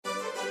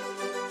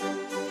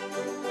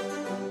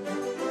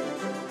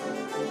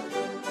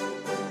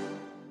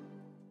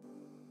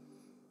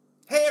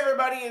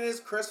everybody, it is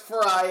Chris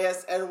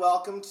Farias, and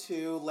welcome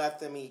to Let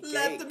Them Eat Cake.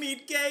 Let Them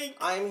Eat Cake!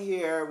 I'm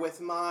here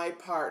with my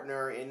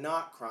partner in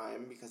not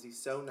crime, because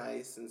he's so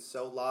nice and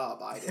so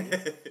law-abiding,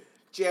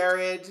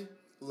 Jared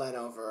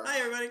Lenover. Hi,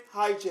 everybody.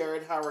 Hi,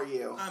 Jared, how are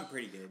you? I'm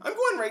pretty good. I'm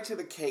going right to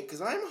the cake,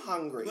 because I'm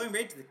hungry. Going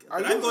right to the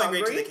Are you I'm going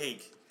hungry? right to the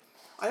cake.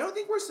 I don't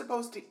think we're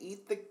supposed to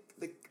eat the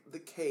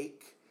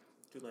cake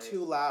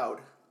too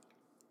loud.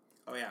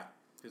 Oh, yeah.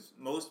 Because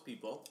most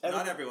people,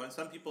 not everyone,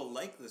 some people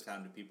like the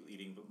sound of people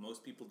eating, but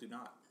most people do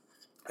not.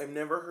 I've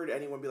never heard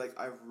anyone be like,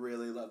 I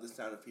really love the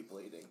sound of people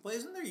eating. Well,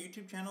 isn't there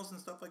YouTube channels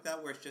and stuff like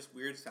that where it's just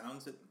weird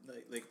sounds that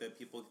that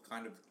people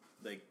kind of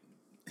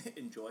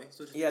enjoy?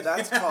 So yeah,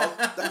 that's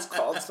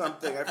called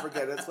something. I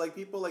forget. It's like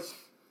people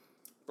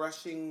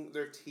brushing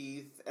their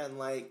teeth and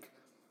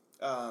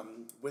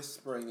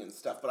whispering and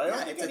stuff. But I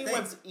don't think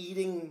anyone's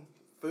eating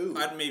food.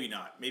 Maybe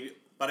not. Maybe,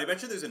 but I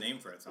bet you there's a name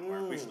for it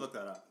somewhere. We should look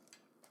that up.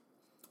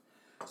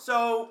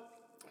 So,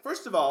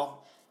 first of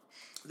all,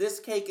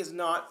 this cake is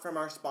not from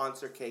our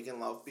sponsor, Cake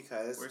and Loaf,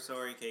 because... We're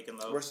sorry, Cake and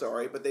Loaf. We're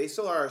sorry, but they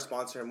still are our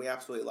sponsor, and we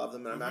absolutely love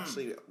them, and I'm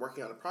actually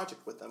working on a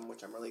project with them,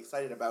 which I'm really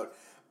excited about.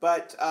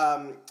 But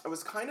it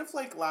was kind of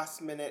like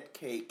last-minute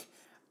cake,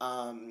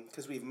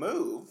 because we've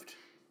moved,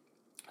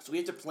 so we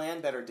had to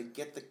plan better to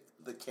get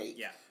the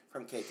cake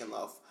from Cake and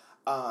Loaf.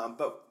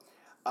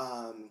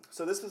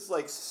 So this was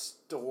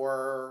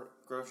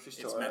grocery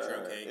store. It's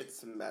Metro Cake.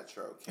 It's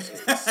Metro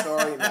Cake.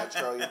 Sorry,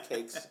 Metro,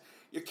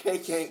 your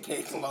cake ain't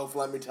Cake and Loaf,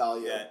 let me tell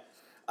you. Yeah.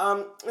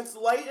 It's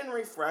light and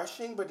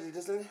refreshing, but it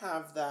doesn't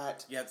have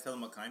that... You have to tell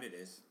them what kind it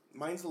is.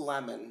 Mine's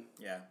lemon.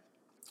 Yeah.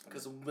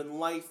 Because when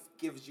life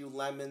gives you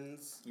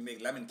lemons... You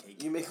make lemon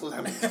cake. You make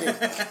lemon cake.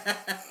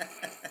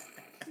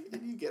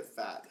 You get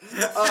fat.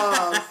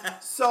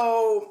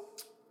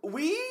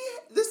 You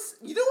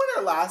know what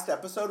our last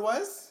episode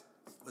was?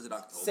 Was it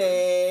October?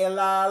 Say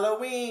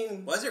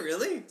Halloween. Was it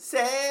really?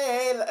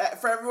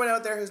 For everyone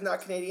out there who's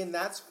not Canadian,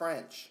 that's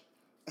French.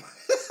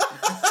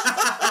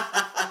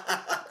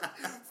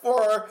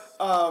 For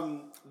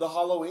the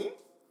Halloween?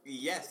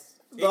 Yes.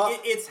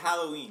 It's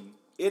Halloween.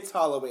 It's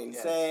Halloween.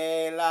 Yes.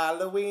 Say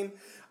Halloween.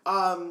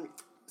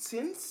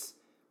 Since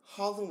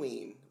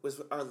Halloween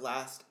was our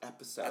last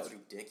episode. That's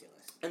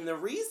ridiculous. And the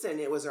reason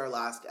it was our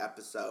last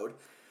episode,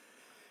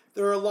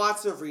 there are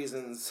lots of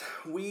reasons.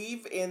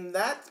 We've, in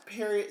that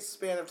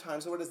span of time,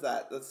 so what is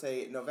that? Let's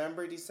say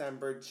November,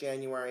 December,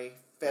 January,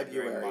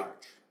 February.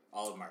 March.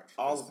 All of March.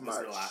 All of March.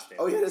 This is the last day.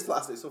 Oh, yeah, this is the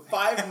last day. So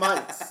 5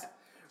 months.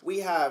 We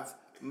have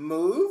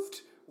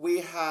moved. We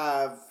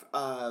have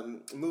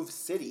moved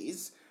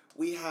cities.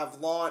 We have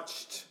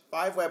launched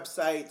 5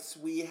 websites.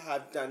 We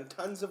have done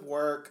tons of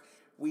work.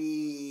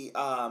 We,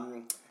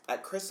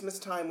 at Christmas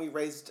time, we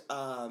raised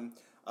a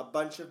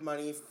bunch of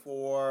money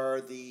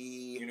for the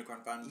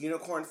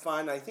Unicorn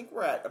Fund. I think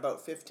we're at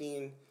about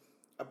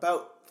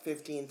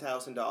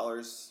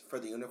 $15,000 for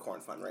the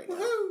Unicorn Fund right now.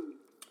 Woo-hoo!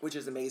 Which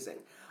is amazing.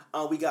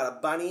 We got a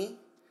bunny.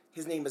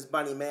 His name is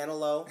Bunny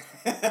Manilow.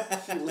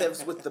 He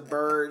lives with the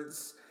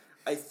birds.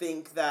 I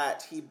think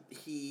that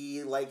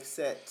he likes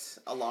it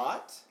a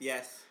lot.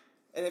 Yes.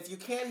 And if you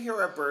can't hear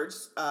our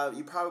birds,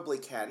 you probably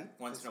can.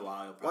 Once in a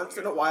while. Once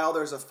in a while,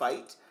 there's a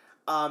fight.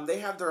 They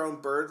have their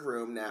own bird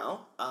room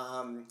now,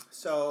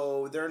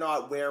 so they're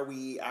not where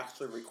we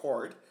actually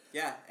record.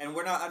 Yeah, and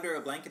we're not under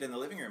a blanket in the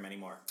living room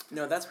anymore.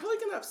 No, that's probably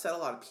going to upset a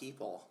lot of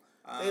people.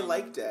 They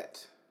liked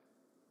it.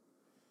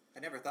 I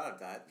never thought of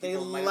that.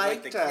 People might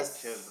liked have liked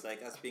us. the kitsch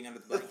of us being under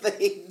the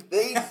blanket.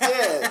 They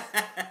did.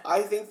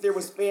 I think there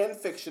was fan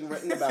fiction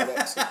written about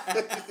it.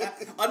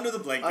 Under the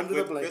blanket. Under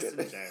the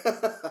blanket.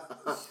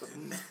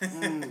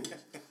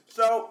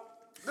 So,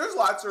 there's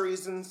lots of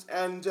reasons,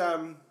 and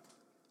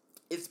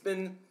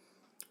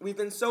we've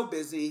been so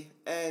busy,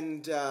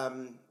 and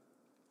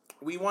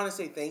we want to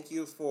say thank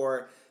you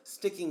for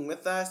sticking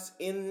with us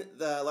in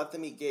the Let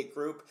Them Eat Cake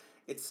group.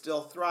 It's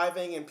still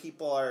thriving, and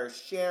people are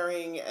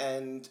sharing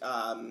and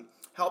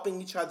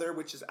helping each other,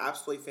 which is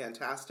absolutely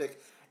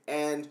fantastic.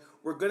 And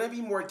we're going to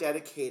be more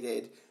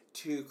dedicated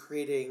to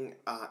creating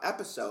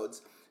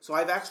episodes. So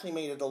I've actually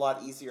made it a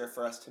lot easier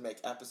for us to make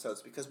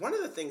episodes, because one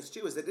of the things,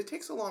 too, is that it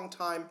takes a long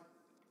time.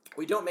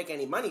 We don't make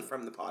any money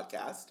from the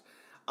podcast,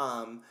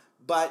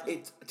 but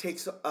it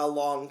takes a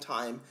long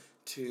time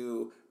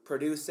to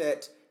produce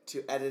it,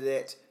 to edit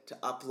it, to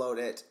upload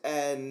it,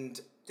 and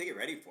to get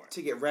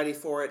ready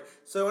for it.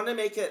 So I want to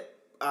make it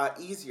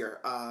easier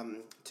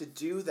to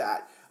do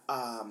that.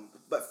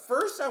 But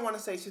first, I want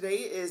to say today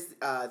is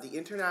the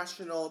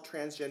International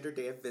Transgender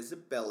Day of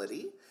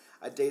Visibility,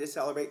 a day to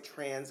celebrate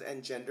trans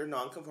and gender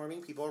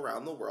nonconforming people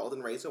around the world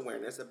and raise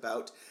awareness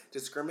about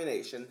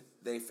discrimination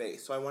they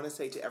face. So I want to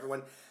say to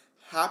everyone,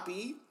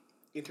 happy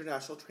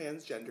International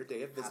Transgender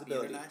Day of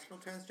Visibility. Happy International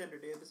Transgender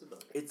Day of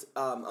Visibility. It's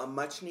a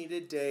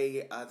much-needed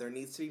day. There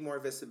needs to be more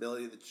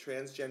visibility. The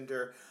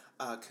transgender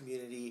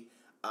community,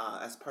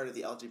 as part of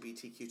the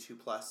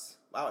LGBTQ2+.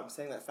 Wow, I'm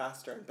saying that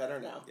faster and better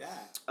now.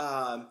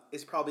 Yeah.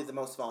 Is probably the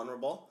most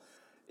vulnerable.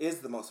 Is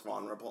the most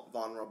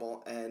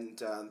vulnerable,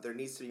 and there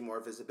needs to be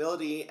more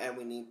visibility, and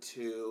we need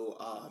to,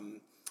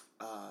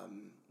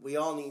 we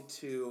all need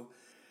to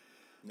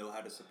Know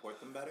how to support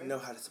them better? Know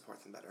how to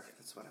support them better.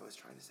 That's what I was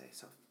trying to say.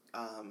 So,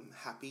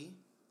 happy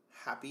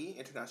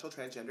International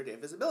Transgender Day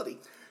of Visibility.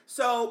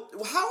 So,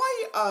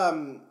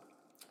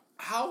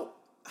 how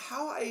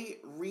I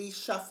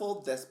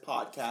reshuffled this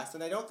podcast,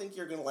 and I don't think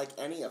you're going to like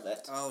any of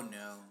it. Oh,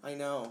 no. I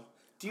know.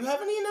 Do you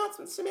have any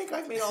announcements to make?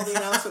 I've made all the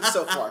announcements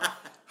so far.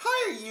 How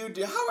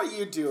are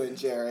you doing,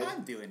 Jared?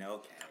 I'm doing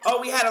okay.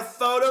 Oh, we had a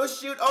photo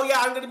shoot. Oh, yeah,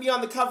 I'm going to be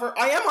on the cover.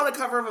 I am on the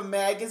cover of a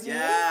magazine.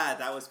 Yeah,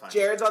 that was fun.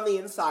 Jared's on the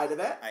inside of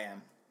it. I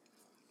am.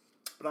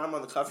 But I'm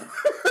on the cover.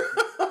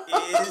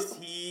 Is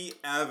he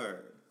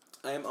ever?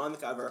 I am on the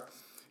cover.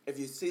 If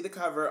you see the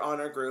cover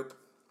on our group,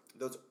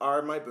 those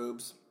are my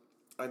boobs.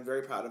 I'm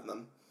very proud of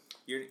them.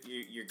 You're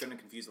going to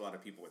confuse a lot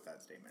of people with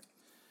that statement.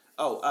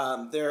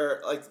 Oh,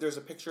 there's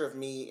a picture of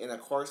me in a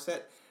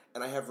corset,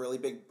 and I have really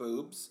big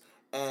boobs.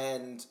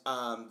 And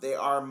they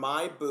are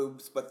my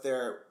boobs, but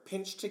they're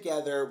pinched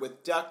together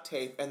with duct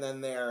tape, and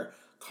then they're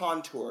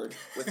contoured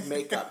with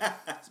makeup.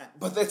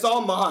 But it's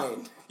all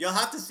mine. You'll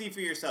have to see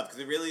for yourself, because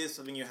it really is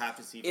something you have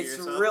to see for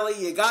yourself. It's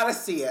really, you gotta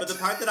see it. But the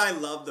part that I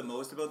love the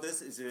most about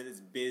this is that it's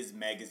Biz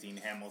Magazine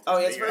Hamilton. Oh,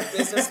 it's for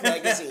Business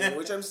Magazine,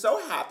 which I'm so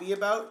happy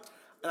about.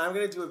 And I'm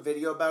going to do a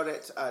video about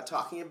it,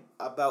 talking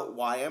about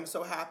why I'm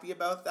so happy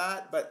about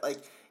that. But,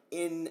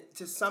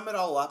 to sum it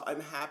all up,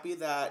 I'm happy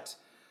that,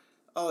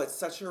 it's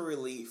such a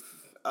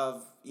relief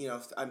of,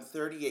 I'm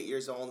 38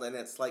 years old, and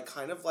it's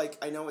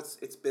I know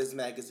it's Biz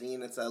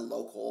Magazine, it's a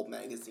local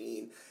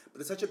magazine,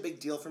 but it's such a big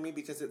deal for me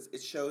because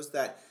it shows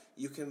that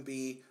you can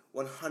be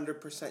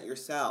 100%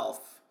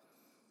 yourself,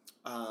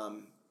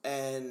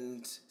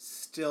 and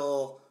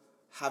still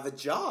have a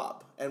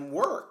job and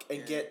work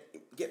and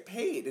get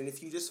paid. And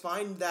if you just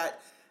find that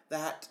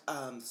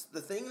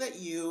the thing that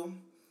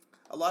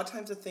a lot of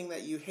times the thing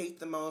that you hate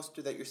the most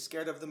or that you're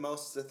scared of the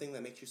most is the thing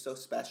that makes you so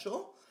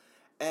special.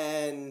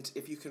 And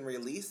if you can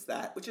release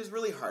that, which is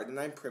really hard, and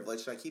I'm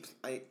privileged, and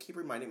I keep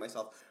reminding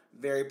myself,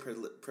 very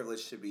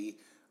privileged to be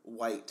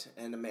white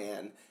and a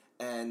man,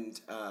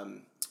 and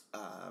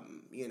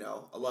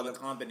a lot of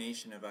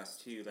combination of us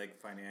too,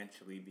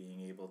 financially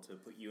being able to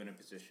put you in a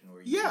position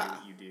where you do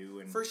what you do,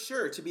 and for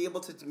sure to be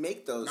able to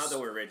make those. Not that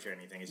we're rich or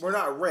anything. We're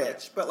not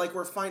rich, but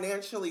we're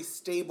financially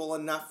stable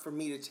enough for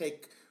me to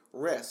take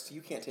risks.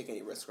 You can't take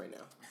any risks right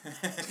now.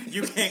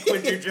 You can't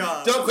quit your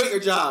job. Don't quit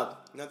your job.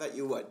 Not that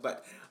you would,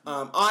 but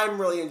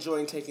I'm really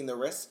enjoying taking the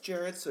risks,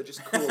 Jared. So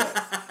just cool it.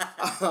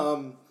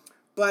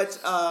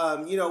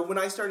 When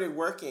I started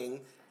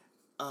working.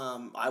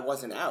 I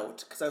wasn't out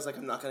because I was like,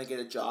 I'm not gonna get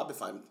a job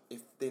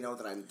if they know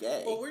that I'm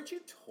gay. Well, weren't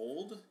you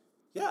told?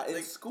 Yeah,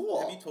 in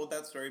school. Have you told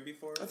that story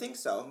before? I think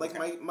so.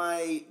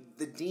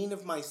 The dean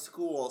of my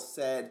school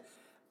said,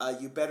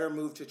 you better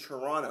move to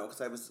Toronto because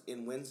I was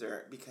in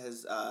Windsor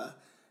because,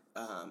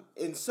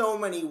 in so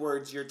many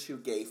words, you're too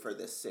gay for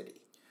this city,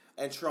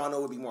 and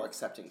Toronto would be more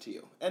accepting to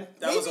you. And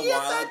that maybe was a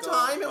while at that ago,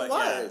 time it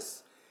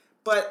was,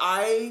 but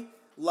I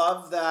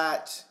love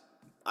that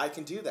I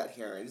can do that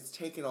here, and it's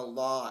taken a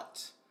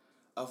lot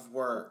of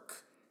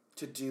work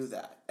to do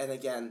that. And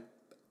again,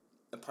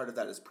 a part of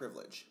that is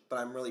privilege. But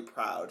I'm really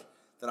proud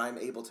that I'm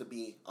able to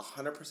be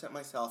 100%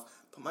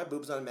 myself, put my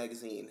boobs on a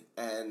magazine,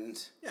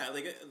 and... Yeah,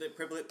 the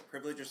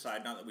privilege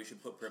aside, not that we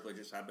should put privilege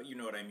aside, but you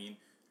know what I mean.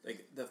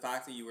 The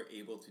fact that you were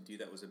able to do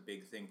that was a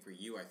big thing for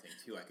you, I think,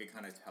 too. I could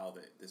kind of tell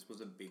that this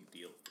was a big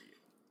deal for you.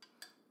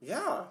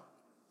 Yeah.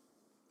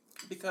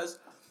 Because,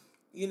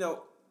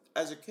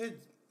 as a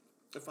kid,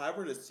 if I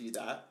were to see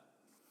that,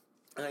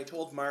 and I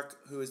told Mark,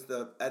 who is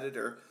the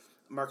editor,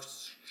 Mark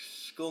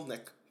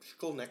Shkulnik,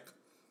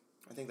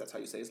 I think that's how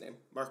you say his name,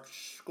 Mark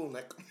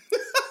Shkulnik.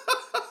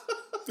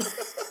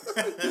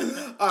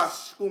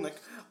 Shkulnik.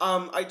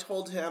 I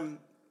told him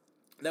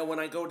that when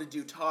I go to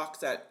do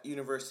talks at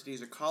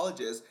universities or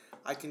colleges,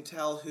 I can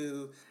tell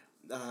who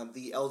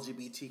the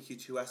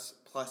LGBTQ2S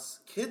plus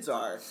kids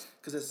are,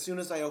 because as soon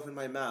as I open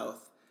my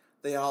mouth,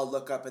 they all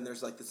look up and there's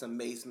this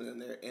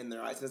amazement in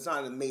their eyes. And it's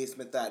not an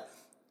amazement that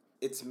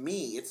it's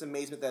me. It's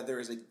amazement that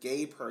there is a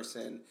gay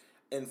person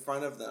in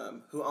front of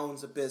them who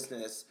owns a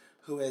business,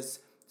 who is,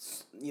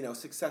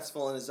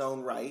 successful in his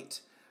own right,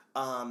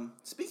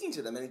 speaking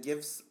to them. And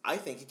I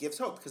think it gives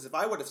hope. Because if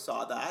I would have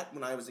saw that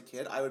when I was a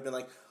kid, I would have been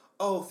like,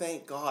 oh,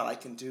 thank God I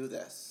can do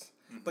this.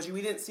 Mm-hmm. But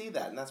we didn't see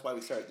that, and that's why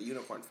we started the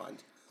Unicorn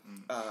Fund.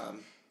 Mm-hmm.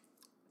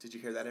 Did you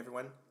hear that,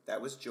 everyone?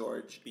 That was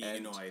George.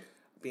 Being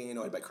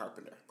annoyed by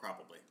Carpenter.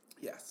 Probably.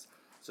 Yes.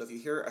 So if you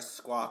hear a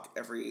squawk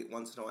every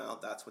once in a while,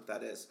 that's what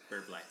that is.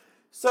 Bird play.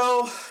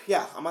 So,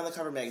 yeah, I'm on the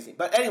cover magazine.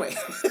 But anyway,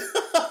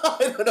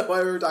 I don't know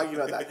why we were talking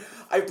about that.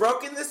 I've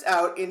broken this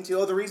out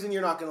into, the reason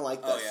you're not going to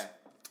like this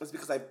is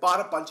because I bought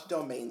a bunch of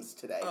domains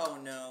today. Oh,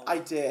 no. I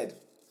did.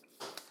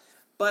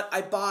 But I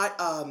bought,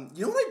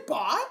 you know what I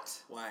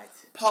bought? What?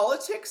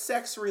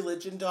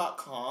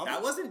 PoliticsSexReligion.com.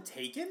 That wasn't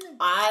taken?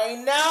 I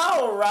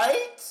know,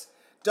 right?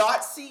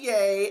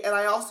 .ca, and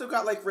I also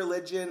got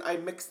religion. I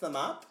mixed them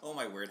up. Oh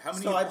my word! How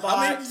many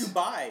did you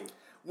buy?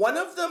 One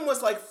of them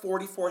was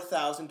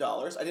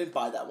 $44,000. I didn't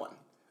buy that one.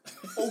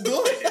 Oh,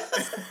 good.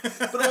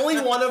 But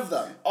only one of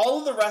them. All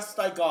of the rest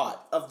I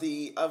got of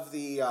the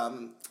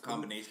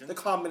Combinations? The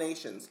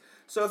combinations.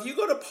 So if you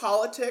go to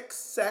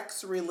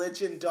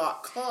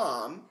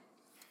politicsexreligion.com,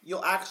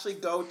 you'll actually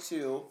go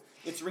to,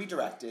 it's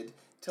redirected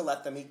to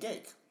Let Them Eat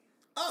Cake.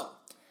 Oh.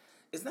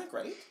 Isn't that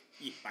great?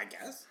 Yeah, I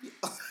guess.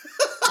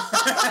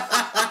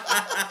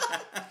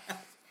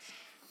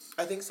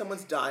 I think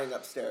someone's dying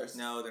upstairs.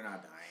 No, they're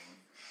not dying.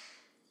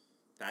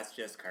 That's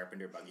just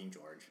Carpenter bugging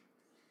George.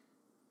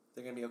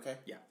 They're going to be okay?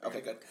 Yeah.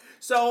 Okay, good.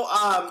 So,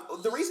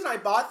 the reason I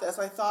bought this,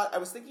 I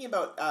was thinking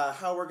about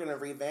how we're going to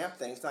revamp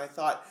things, and I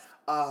thought,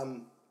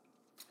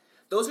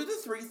 those are the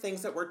 3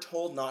 things that we're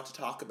told not to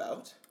talk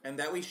about. And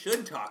that we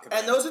should talk about.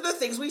 And those are the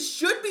things we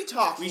should be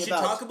talking about. We should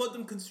talk about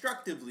them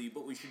constructively,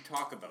 but we should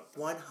talk about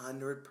them.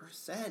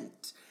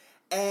 100%.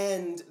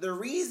 And the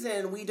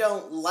reason we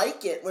don't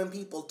like it when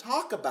people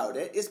talk about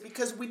it is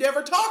because we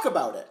never talk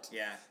about it.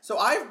 Yeah. So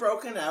I've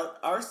broken out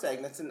our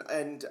segments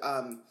and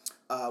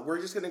we're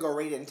just going to go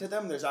right into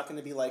them. There's not going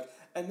to be like,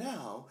 and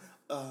now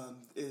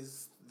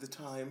is the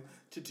time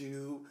to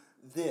do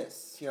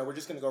this. You know, we're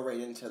just going to go right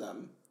into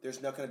them.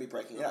 There's not going to be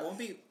breaking it up. It won't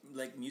be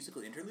like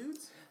musical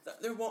interludes?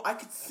 There won't. I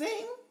could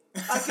sing.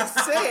 I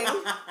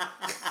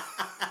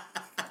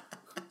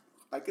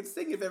could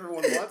sing if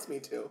everyone wants me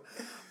to.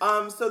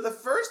 So the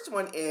first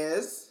one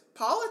is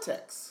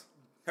politics.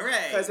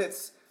 Hooray! Because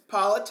it's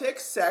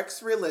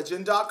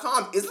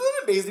politicsexreligion.com. Isn't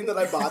it amazing that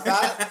I bought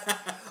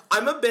that?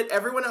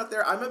 Everyone out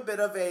there, I'm a bit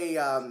of a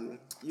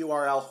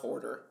URL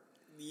hoarder.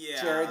 Yeah.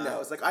 Jared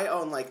knows. Like, I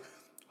own, like,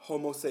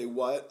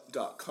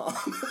 homosaywhat.com.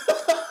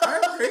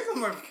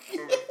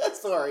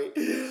 Sorry.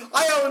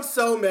 I own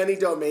so many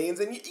domains,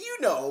 and you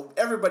know,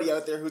 everybody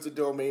out there who's a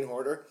domain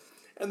hoarder,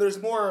 and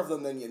there's more of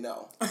them than you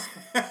know.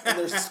 And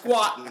they're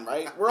squatting,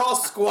 right? We're all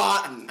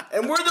squatting.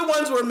 And we're the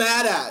ones we're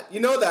mad at. You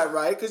know that,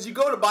 right? Because you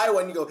go to buy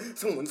one, you go,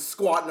 someone's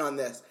squatting on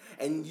this.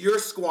 And you're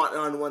squatting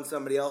on one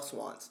somebody else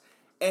wants.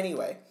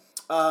 Anyway,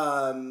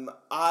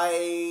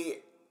 I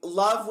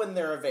love when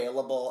they're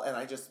available, and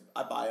I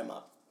buy them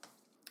up.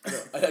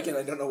 I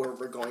don't know where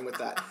we're going with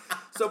that.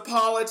 So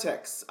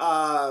politics.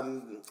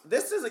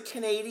 This is a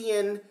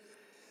Canadian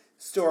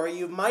story.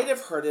 You might have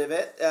heard of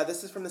it.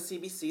 This is from the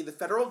CBC. The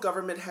federal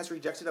government has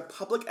rejected a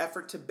public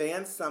effort to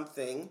ban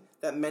something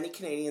that many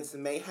Canadians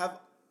may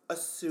have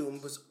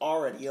assumed was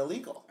already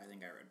illegal. I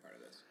think I read part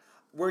of this.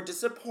 We're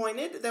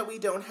disappointed that we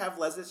don't have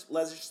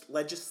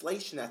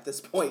legislation at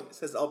this point,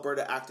 says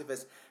Alberta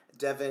activist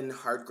Devin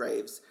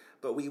Hardgraves,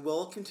 but we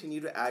will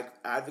continue to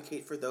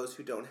advocate for those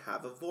who don't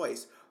have a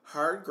voice.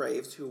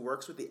 Hardgraves, who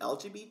works with the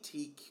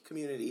LGBT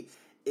community,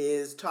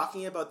 is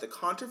talking about the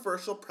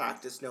controversial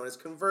practice known as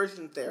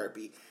conversion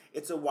therapy.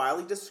 It's a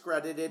widely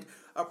discredited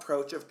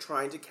approach of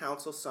trying to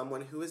counsel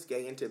someone who is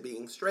gay into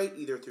being straight,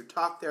 either through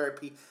talk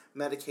therapy,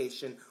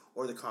 medication,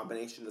 or the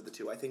combination of the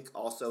two. I think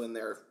also in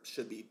there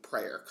should be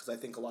prayer, because I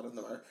think a lot of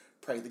them are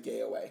pray the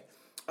gay away.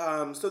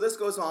 So this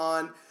goes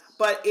on,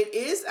 but it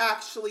is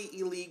actually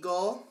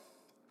illegal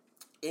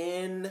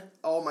in...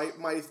 Oh, my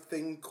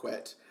thing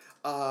quit.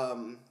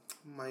 My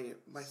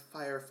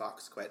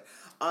Firefox quit.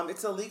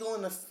 It's illegal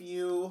in a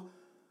few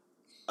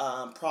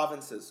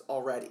provinces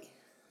already.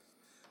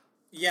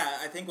 Yeah,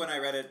 I think when I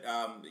read it,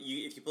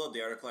 if you pull up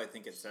the article, I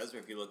think it says, or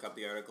if you look up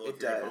the article,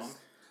 if you're at home.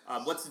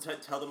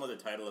 Tell them what the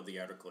title of the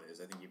article is.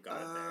 I think you've got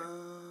it there.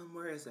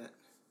 Where is it?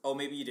 Oh,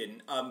 maybe you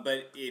didn't.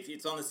 But if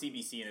it's on the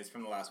CBC and it's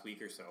from the last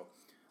week or so.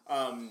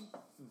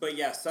 But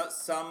yeah,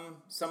 some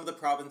of the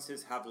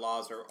provinces have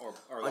laws or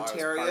laws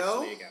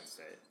partially against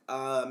it.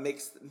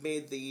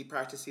 Made the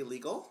practice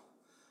illegal.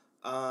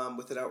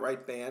 With an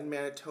outright ban.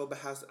 Manitoba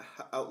has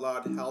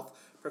outlawed health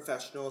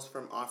professionals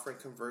from offering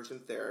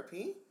conversion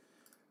therapy.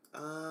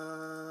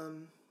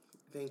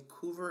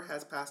 Vancouver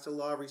has passed a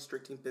law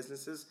restricting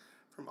businesses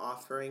from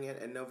offering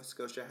it, and Nova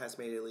Scotia has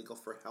made it illegal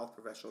for health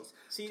professionals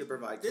to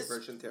provide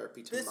conversion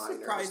therapy to minors. This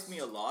surprised me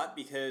a lot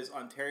because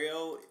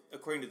Ontario,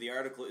 according to the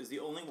article, is the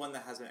only one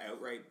that has an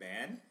outright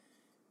ban.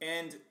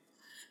 And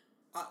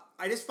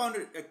I just found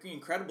it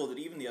incredible that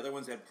even the other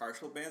ones had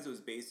partial bans. It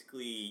was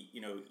basically,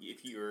 you know,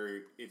 if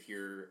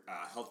you're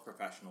a health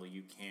professional,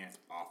 you can't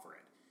offer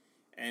it.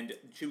 And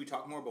should we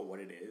talk more about what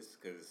it is?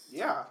 Because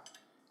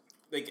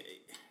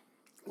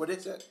what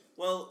is it?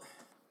 Well,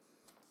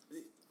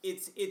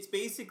 it's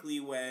basically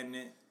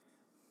when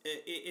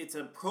it's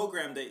a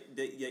program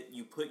that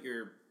you put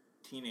your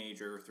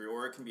teenager through,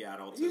 or it can be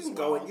adults. You can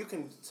go and you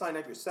can sign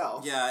up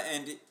yourself. Yeah,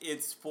 and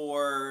it's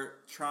for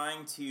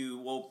trying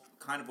to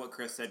kind of what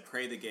Chris said,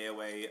 pray the gay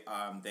away.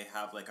 They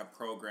have like a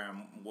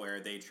program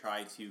where they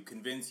try to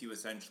convince you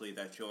essentially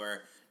that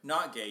you're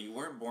not gay, you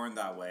weren't born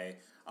that way,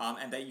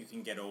 and that you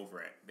can get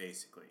over it,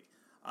 basically.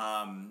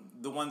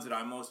 The ones that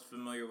I'm most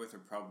familiar with are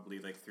probably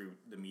like through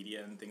the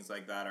media and things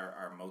like that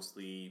are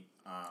mostly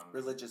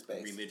religious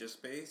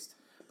based.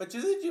 But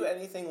do they do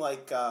anything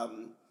like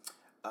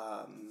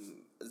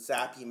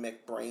Zappy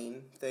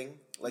McBrain thing?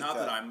 Like, not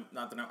that I'm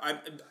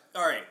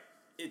all right.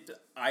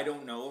 I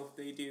don't know if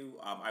they do.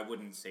 I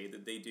wouldn't say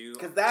that they do.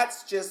 Because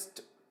that's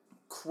just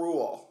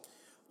cruel.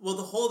 Well,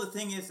 the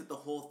thing is that the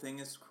whole thing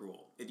is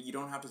cruel. You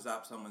don't have to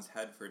zap someone's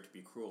head for it to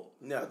be cruel.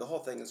 No, the whole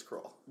thing is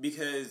cruel.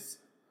 Because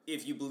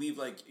if you believe,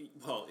 like,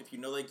 well, if you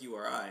know, like you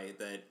or I,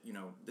 that, you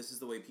know, this is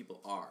the way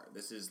people are.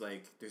 This is,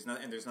 like,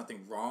 there's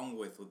nothing wrong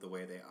with the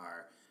way they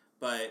are.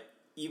 But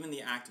even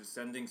the act of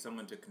sending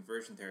someone to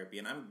conversion therapy,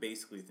 and I'm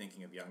basically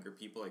thinking of younger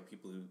people, like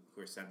people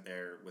who are sent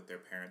there with their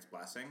parents'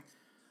 blessing,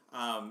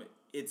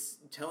 it's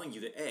telling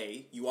you that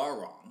A, you are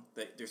wrong,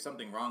 that there's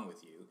something wrong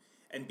with you,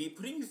 and B,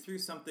 putting you through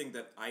something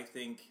that I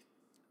think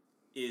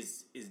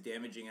is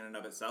damaging in and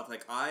of itself.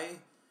 Like, I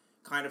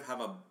kind of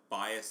have a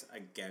bias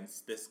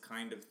against this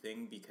kind of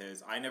thing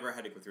because I never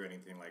had to go through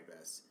anything like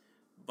this.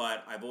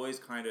 But I've always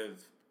kind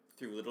of,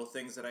 through little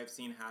things that I've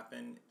seen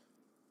happen,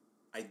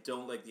 I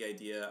don't like the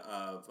idea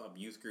of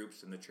youth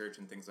groups and the church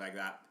and things like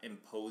that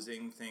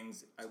imposing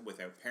things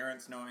without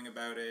parents knowing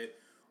about it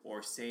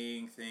or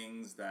saying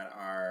things that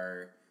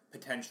are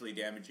potentially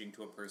damaging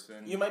to a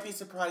person. You might be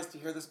surprised to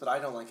hear this, but I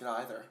don't like it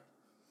either.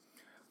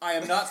 I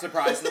am not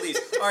surprised, at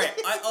least. All right,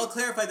 I'll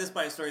clarify this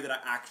by a story that I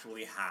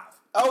actually have.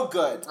 Oh,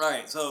 good. All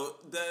right, so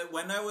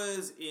when I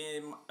was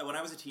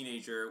a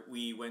teenager,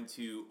 we went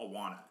to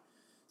Awana.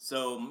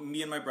 So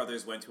me and my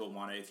brothers went to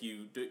Awana. If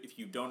you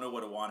don't know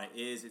what Awana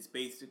is, it's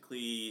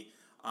basically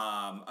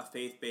a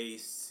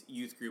faith-based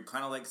youth group,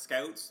 kind of like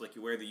Scouts. Like,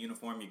 you wear the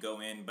uniform, you go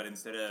in, but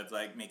instead of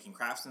like making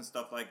crafts and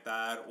stuff like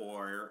that,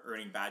 or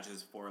earning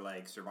badges for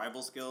like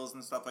survival skills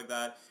and stuff like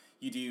that,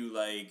 you do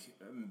like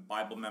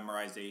Bible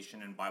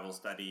memorization and Bible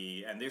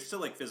study, and there's still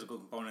like physical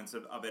components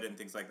of it and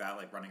things like that,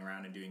 like running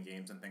around and doing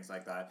games and things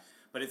like that.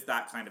 But it's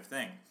that kind of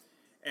thing.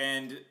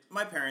 And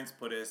my parents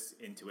put us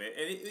into it,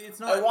 and it's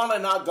not. I want to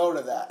not go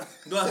to that.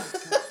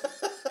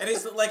 And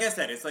it's like I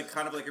said, it's like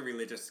kind of like a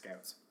religious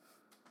Scouts.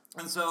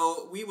 And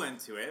so we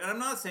went to it, and I'm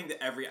not saying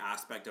that every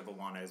aspect of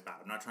Awana is bad.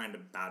 I'm not trying to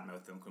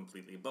badmouth them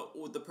completely, but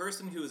the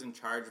person who was in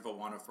charge of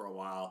Awana for a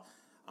while,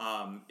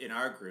 in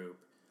our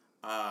group,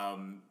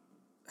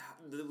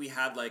 we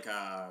had like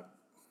a,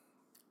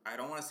 I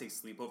don't want to say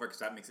sleepover because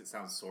that makes it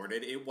sound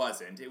sordid. It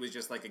wasn't. It was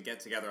just like a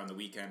get together on the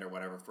weekend or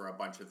whatever for a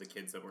bunch of the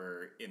kids that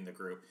were in the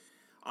group.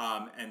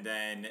 And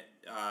then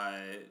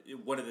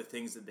one of the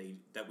things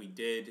that we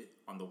did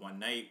on the one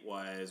night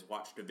was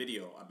watched a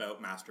video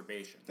about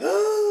masturbation.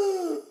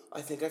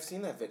 I think I've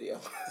seen that video.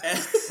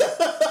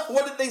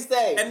 What did they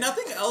say? And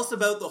nothing else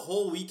about the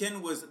whole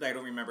weekend was, I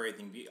don't remember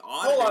anything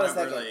odd. Hold on a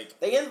second.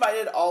 They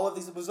invited all of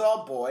these, was it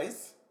all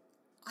boys?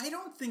 I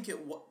don't think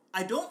it was.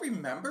 I don't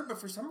remember, but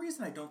for some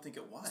reason I don't think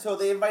it was. So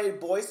they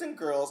invited boys and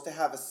girls to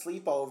have a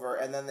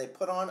sleepover, and then they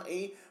put on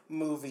a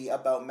movie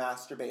about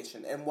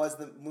masturbation. And was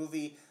the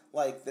movie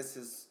like, this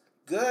is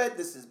good,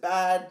 this is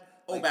bad?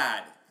 Oh, like,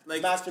 bad.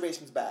 Like,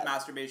 masturbation's bad.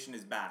 Masturbation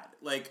is bad.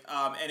 Like,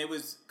 and it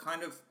was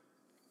kind of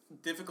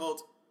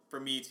difficult for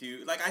me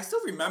to, like, I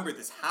still remember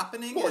this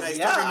happening, and I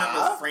still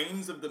remember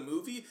frames of the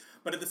movie,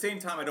 but at the same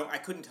time, I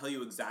couldn't tell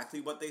you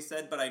exactly what they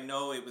said, but I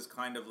know it was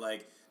kind of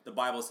like, the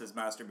Bible says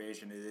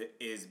masturbation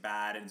is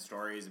bad, and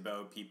stories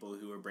about people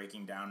who were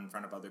breaking down in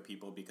front of other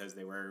people because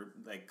they were,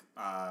 like,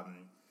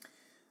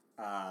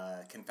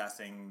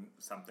 confessing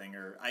something,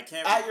 or I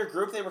can't... At your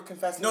group, they were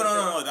confessing...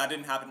 No, that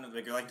didn't happen.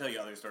 Like, I can tell you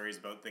other stories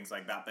about things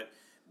like that, but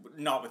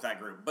not with that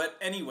group. But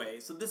anyway,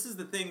 so this is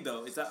the thing,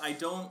 though, is that I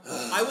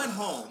went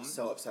home... I'm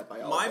so upset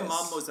by all My this.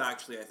 mom was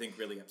actually, I think,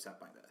 really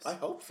upset by this. I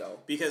hope so.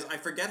 Because I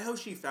forget how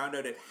she found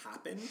out it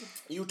happened.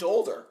 You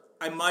told her.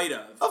 I might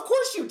have. Of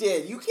course you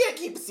did. You can't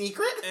keep a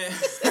secret.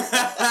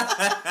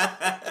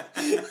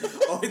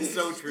 Oh, it's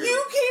so true.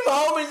 You came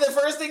home and the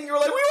first thing you were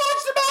like, we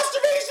watched the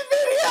masturbation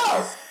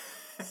video!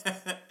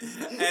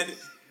 And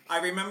I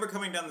remember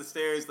coming down the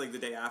stairs like the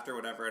day after,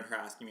 whatever, and her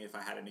asking me if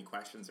I had any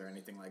questions or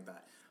anything like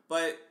that.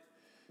 But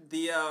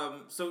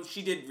so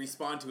she did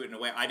respond to it in a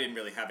way. I didn't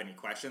really have any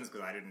questions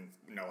because I didn't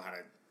know how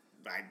to...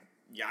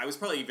 I was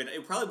probably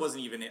it probably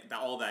wasn't even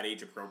all that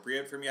age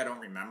appropriate for me. I don't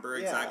remember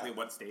exactly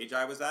what stage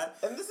I was at.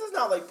 And this is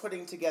not like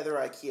putting together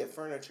IKEA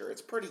furniture.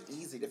 It's pretty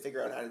easy to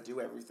figure out how to do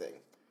everything.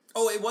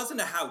 Oh, it wasn't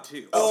a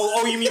how-to.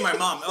 Oh, you mean my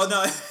mom? Oh,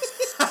 no. You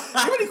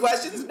have any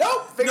questions?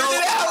 Nope, figured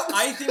it out.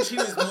 I think she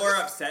was more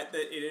upset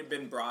that it had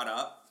been brought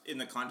up in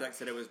the context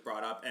that it was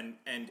brought up, and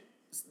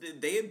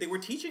they were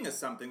teaching us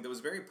something that was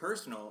very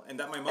personal, and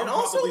that my mom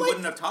probably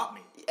wouldn't have taught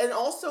me. And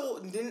also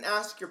didn't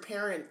ask your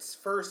parents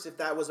first if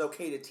that was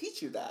okay to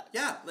teach you that.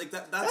 Yeah, like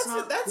that's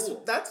not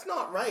cool. That's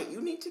not right.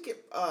 You need to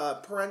get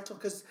parental,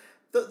 because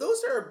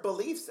those are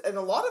beliefs, and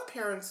a lot of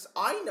parents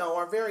I know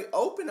are very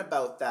open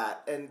about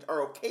that and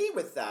are okay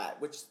with that,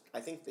 which I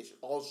think they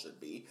all should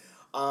be,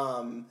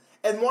 and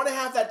want to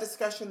have that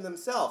discussion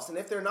themselves. And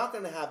if they're not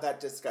going to have that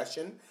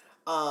discussion,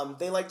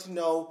 they like to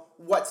know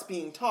what's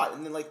being taught.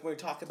 And then, like, when we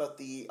talk about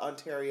the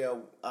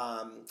Ontario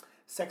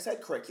sex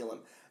ed curriculum,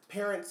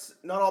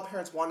 not all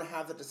parents want to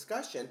have the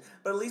discussion,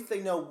 but at least they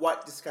know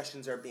what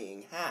discussions are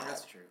being had.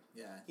 That's true,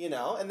 yeah. You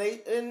know, and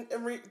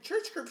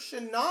church groups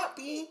should not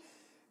be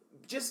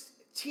just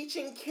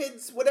teaching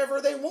kids whatever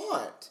they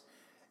want.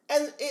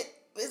 And it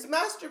is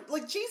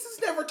like, Jesus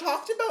never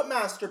talked about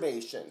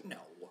masturbation. No.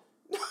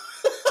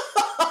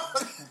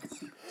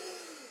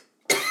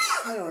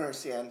 I don't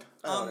understand.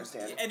 I don't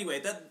understand.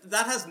 Anyway,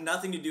 that has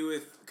nothing to do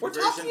with We're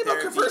conversion talking about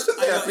therapy. conversion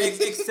therapy. I know,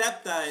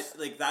 except that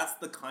like that's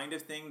the kind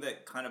of thing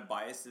that kind of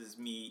biases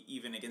me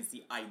even against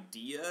the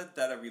idea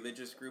that a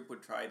religious group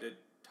would try to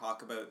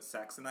talk about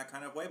sex in that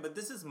kind of way. But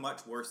this is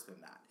much worse than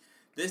that.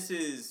 This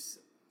is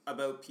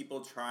about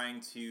people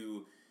trying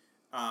to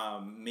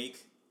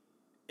make.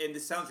 And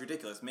this sounds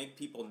ridiculous. Make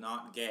people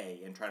not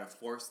gay and try to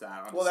force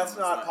that on. Well, that's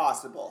not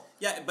possible.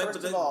 Yeah, but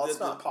first of all, it's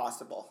not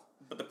possible.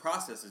 But the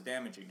process is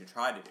damaging to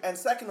try to do. And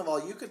second of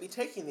all, you could be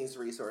taking these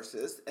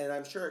resources, and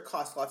I'm sure it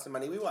costs lots of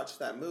money. We watched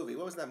that movie.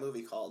 What was that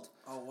movie called?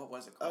 Oh, what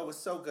was it called? Oh, it was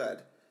so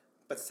good,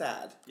 but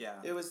sad. Yeah.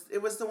 It was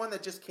the one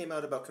that just came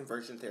out about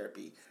conversion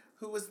therapy.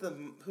 Who was the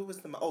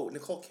oh,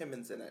 Nicole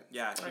Kidman's in it.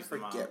 Yeah, she's I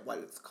forget what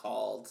it's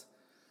called.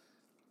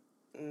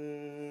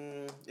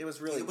 It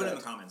was really you good. Put it in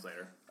the comments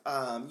later.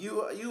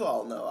 You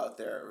all know out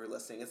there who are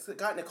listening. It's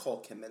got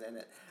Nicole Kidman in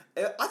it.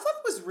 I thought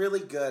it was really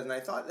good, and I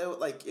thought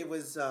that it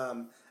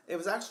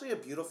was actually a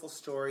beautiful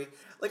story.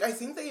 Like, I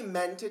think they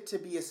meant it to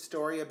be a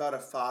story about a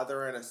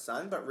father and a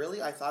son, but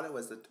really I thought it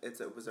was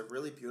a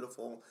really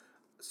beautiful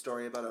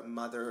story about a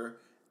mother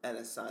and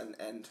a son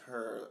and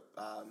her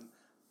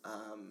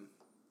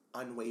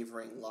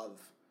unwavering love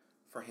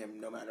for him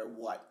no matter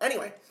what.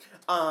 Anyway,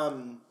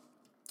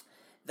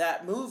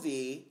 that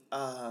movie,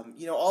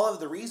 all of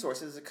the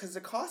resources, because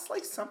it costs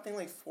like something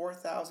like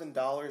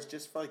 $4,000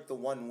 just for like the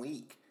 1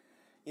 week,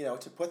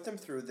 to put them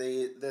through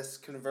this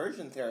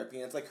conversion therapy.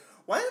 And it's like,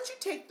 why don't you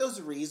take those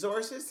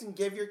resources and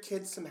give your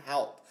kids some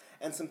help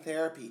and some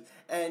therapy?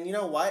 And you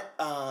know what?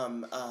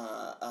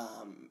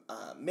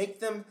 Make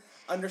them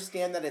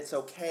understand that it's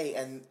okay,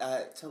 and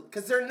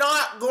because they're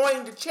not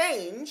going to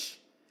change.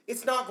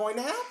 It's not going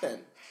to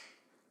happen.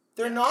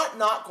 They're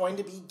not going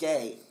to be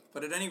gay.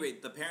 But at any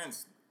rate, the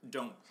parents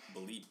don't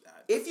believe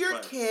that. If your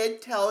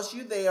kid tells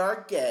you they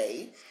are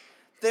gay,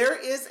 there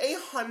is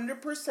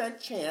 100%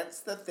 chance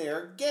that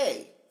they're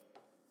gay.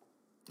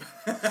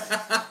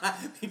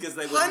 Because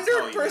they wouldn't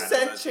tell you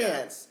that. 100%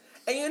 chance.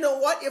 And you know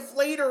what? If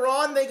later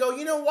on they go,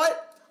 you know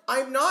what?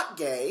 I'm not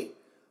gay.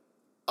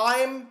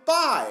 I'm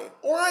bi,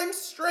 or I'm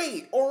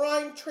straight, or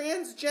I'm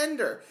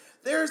transgender.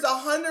 There's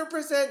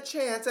 100%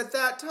 chance at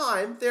that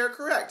time they're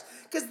correct.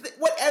 Because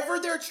whatever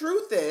their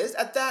truth is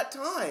at that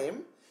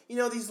time,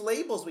 these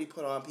labels we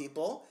put on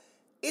people,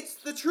 it's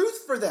the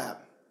truth for them.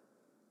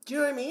 Do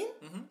you know what I mean?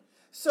 Mm-hmm.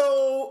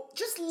 So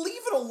just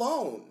leave it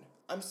alone.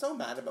 I'm so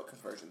mad about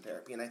conversion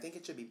therapy, and I think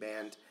it should be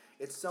banned.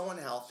 It's so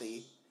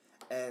unhealthy,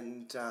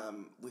 and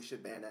we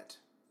should ban it.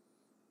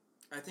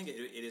 I think it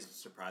is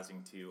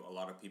surprising to a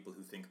lot of people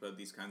who think about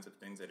these kinds of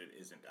things that it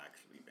isn't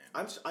actually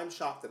banned. I'm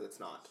shocked that it's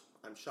not.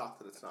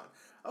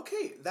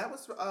 Okay, that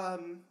was,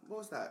 what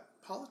was that?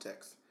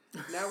 Politics.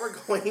 Now we're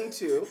going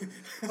to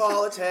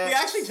politics. We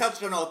actually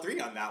touched on all three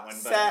on that one.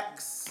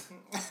 Sex.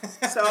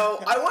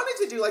 So I wanted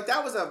to do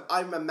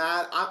I'm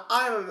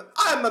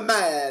a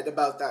mad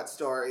about that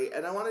story,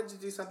 and I wanted to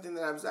do something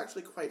that I was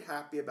actually quite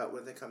happy about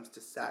when it comes to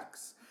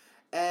sex.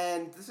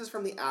 And this is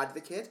from The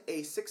Advocate.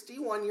 A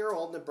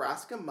 61-year-old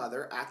Nebraska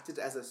mother acted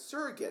as a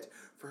surrogate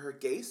for her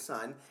gay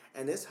son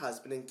and his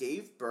husband and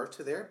gave birth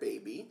to their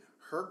baby,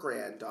 her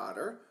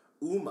granddaughter,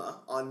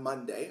 Uma, on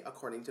Monday,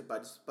 according to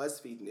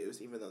BuzzFeed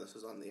News, even though this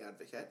was on The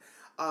Advocate.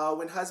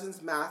 When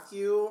husbands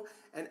Matthew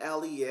and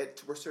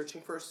Elliot were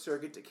searching for a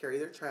surrogate to carry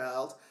their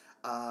child,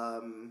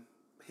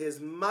 his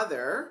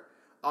mother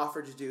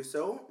offered to do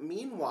so.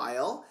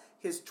 Meanwhile,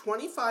 his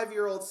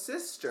 25-year-old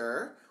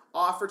sister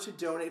offered to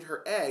donate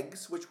her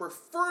eggs, which were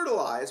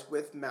fertilized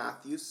with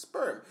Matthew's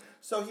sperm.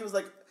 So he was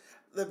like,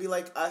 that'd be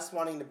like us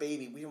wanting a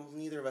baby.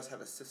 Neither of us have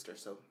a sister,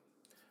 so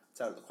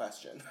it's out of the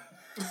question.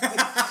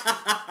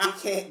 We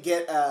can't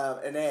get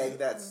an egg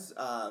that's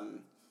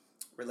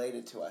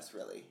related to us,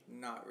 really.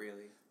 Not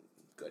really.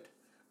 Good.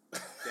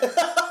 Yeah.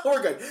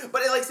 We're good.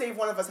 But say if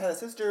one of us had a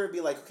sister, it'd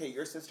be like, okay,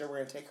 your sister, we're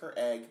going to take her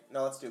egg.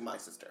 No, let's do my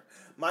sister.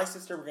 My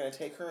sister, we're going to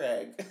take her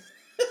egg.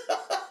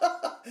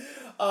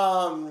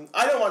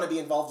 I don't want to be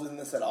involved in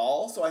this at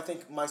all, so I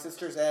think my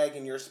sister's egg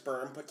and your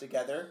sperm put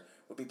together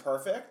would be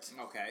perfect.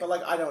 Okay.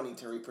 But I don't need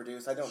to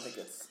reproduce. I don't think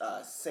it's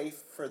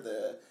safe for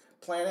the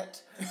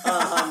planet.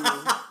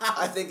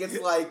 I think it's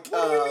like.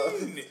 What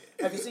do you mean?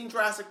 Have you seen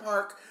Jurassic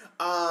Park?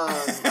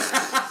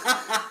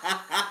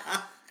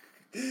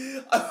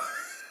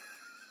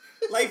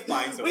 Life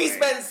finds a way. We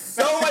spent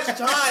so much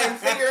time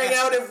figuring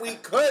out if we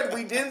could.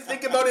 We didn't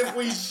think about if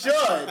we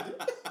should.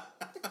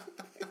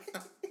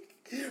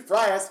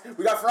 Fry us.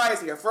 We got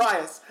fries here. Fry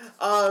us.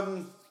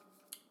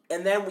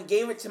 And then we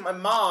gave it to my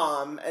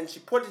mom, and she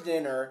put it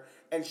in her,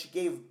 and she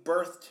gave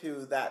birth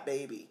to that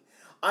baby.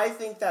 I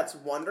think that's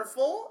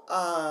wonderful.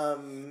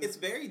 It's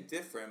very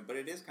different, but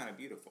it is kind of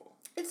beautiful.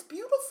 It's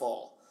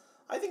beautiful.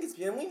 I think it's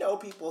beautiful. We know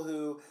people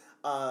who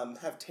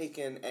have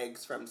taken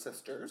eggs from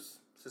sister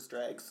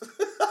eggs.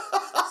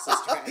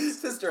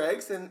 Sister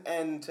eggs,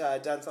 and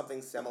done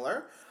something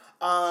similar.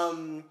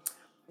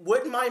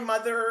 Would my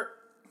mother...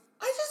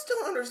 I just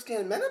don't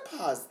understand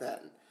menopause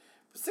then.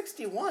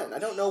 61. I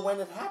don't know when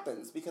it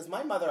happens, because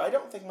I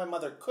don't think my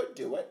mother could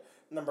do it,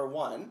 number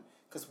one,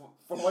 because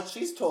from what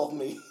she's told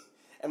me,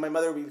 and my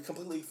mother would be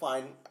completely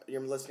fine.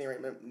 You're listening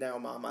right now,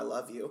 Mom. I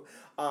love you.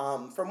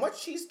 From what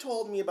she's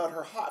told me about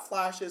her hot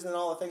flashes and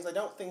all the things, I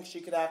don't think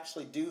she could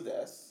actually do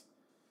this.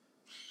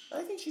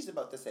 I think she's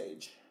about this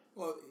age.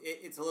 Well,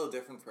 it's a little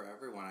different for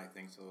everyone, I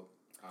think. So,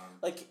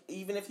 like,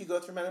 even if you go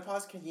through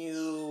menopause, can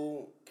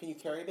you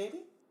carry a baby?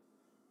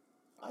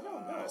 I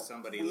don't know.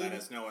 Somebody let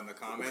us know in the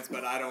comments,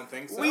 but I don't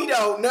think so. We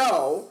don't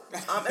know.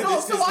 And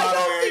also, I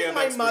don't think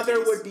my mother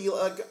expertise. would be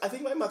like. I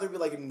think my mother would be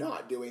like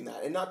not doing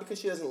that, and not because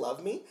she doesn't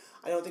love me.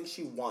 I don't think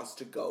she wants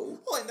to go.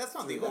 Well, and that's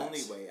not the through that.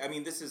 only way. I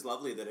mean, this is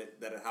lovely that it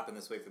happened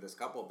this way for this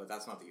couple, but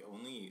that's not the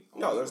only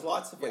No, there's way.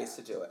 lots of ways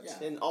to do it, Yeah.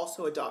 and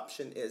also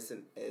adoption is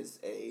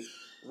a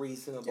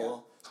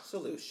reasonable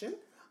solution.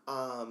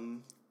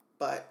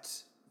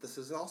 But this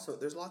is also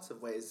there's lots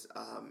of ways,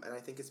 and I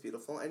think it's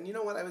beautiful. And you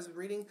know what? I was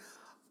reading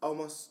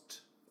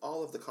almost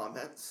all of the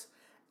comments.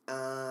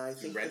 I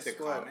think you read the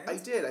comments? I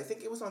did. I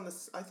think it was on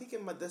this. I think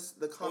in the comments.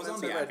 It was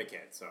on the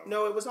Advocate, so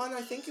no, it was on.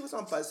 I think it was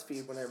on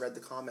BuzzFeed when I read the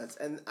comments,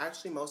 and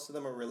actually most of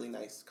them are really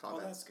nice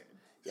comments. Oh, that's good.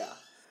 Yeah.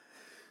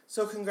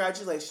 So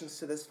congratulations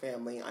to this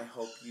family. I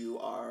hope you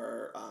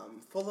are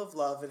full of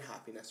love and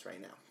happiness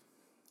right now.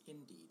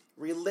 Indeed.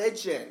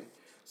 Religion.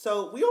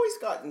 So we always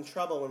got in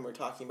trouble when we're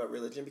talking about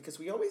religion because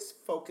we always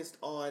focused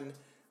on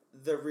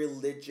the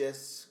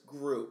religious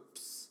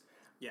groups.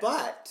 Yes.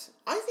 But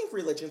I think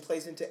religion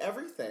plays into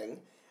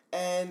everything,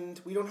 and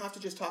we don't have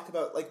to just talk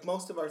about, like,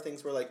 most of our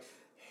things were, like,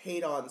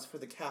 hate-ons for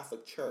the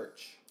Catholic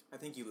Church. I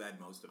think you led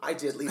most of it. I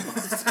did lead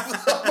most of them.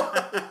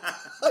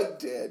 I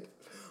did.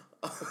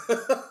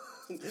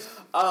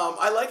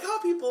 I like how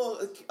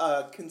people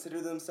consider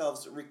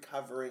themselves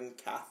recovering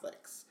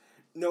Catholics.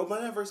 No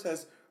one ever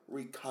says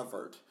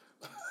recovered.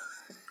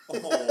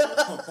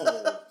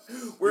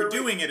 We're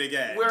doing it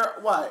again. We're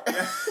what?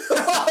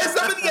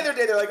 Somebody the other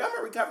day, they're like, I'm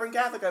a recovering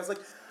Catholic. I was like,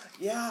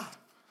 yeah,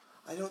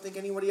 I don't think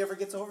anybody ever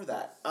gets over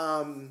that.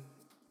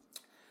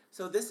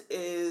 So this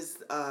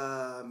is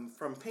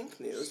from Pink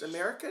News.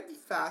 American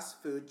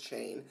fast food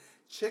chain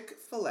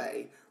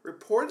Chick-fil-A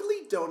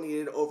reportedly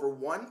donated over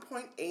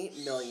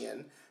 $1.8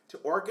 million to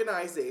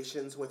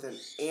organizations with an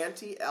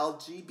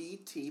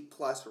anti-LGBT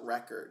plus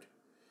record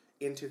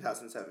in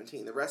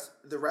 2017.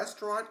 The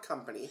restaurant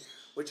company,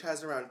 which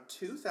has around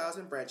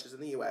 2,000 branches in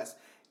the U.S.,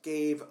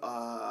 gave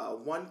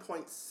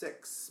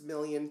 $1.6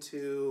 million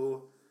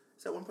to...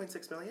 Is that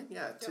 $1.6 million?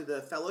 Yeah, to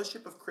the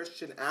Fellowship of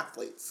Christian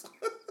Athletes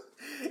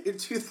in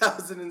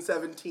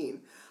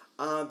 2017.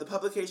 The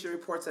publication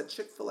reports that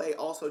Chick-fil-A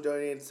also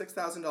donated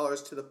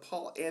 $6,000 to the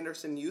Paul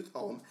Anderson Youth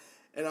Home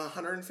and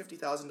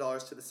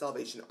 $150,000 to the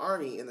Salvation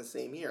Army in the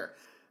same year.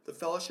 The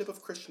Fellowship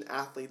of Christian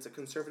Athletes, a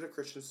conservative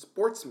Christian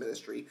sports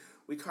ministry,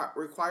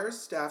 requires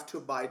staff to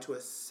abide to a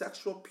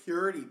sexual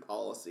purity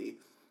policy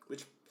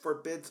which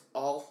forbids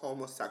all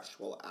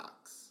homosexual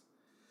acts.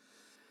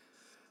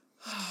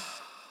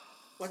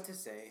 What to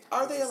say?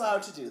 Are they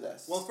allowed to do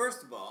this? Well,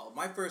 first of all,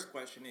 my first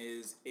question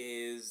is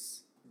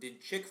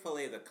did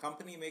Chick-fil-A, the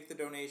company, make the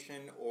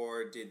donation,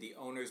 or did the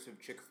owners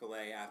of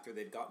Chick-fil-A, after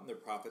they'd gotten their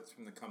profits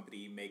from the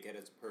company, make it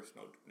as a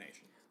personal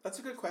donation? That's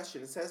a good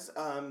question. It says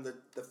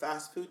the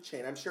fast food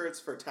chain. I'm sure it's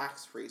for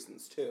tax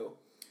reasons, too.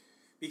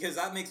 Because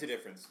that makes a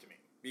difference to me.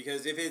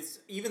 Because if it's,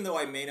 even though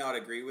I may not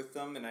agree with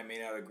them, and I may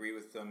not agree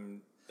with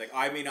them, like,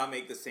 I may not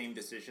make the same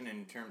decision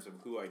in terms of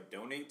who I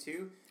donate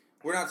to,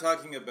 we're not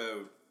talking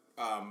about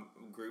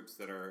groups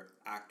that are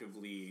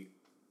actively,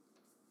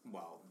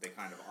 well, they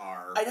kind of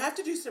are. I'd have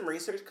to do some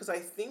research, because I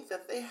think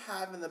that they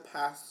have in the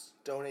past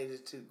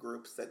donated to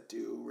groups that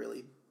do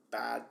really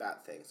bad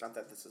things. Not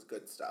that this is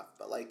good stuff,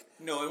 but like...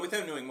 No, and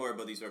without knowing more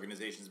about these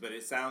organizations, but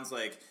it sounds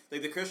like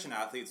the Christian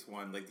Athletes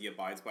one, like the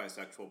abides by a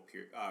sexual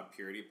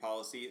purity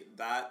policy,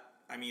 that,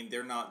 I mean,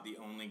 they're not the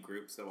only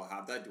groups that will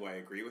have that. Do I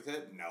agree with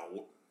it?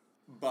 No.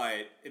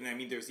 But, and I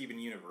mean, there's even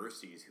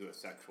universities who have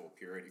sexual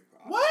purity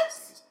policies.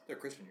 What? They're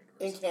Christian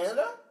universities. In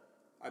Canada?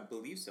 I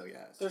believe so,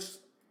 yes. There's...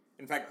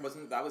 In fact,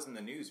 that was in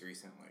the news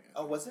recently?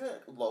 Oh, wasn't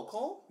it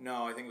local?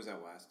 No, I think it was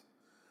out west.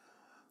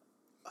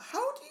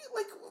 How do you,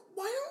 like,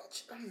 why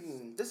don't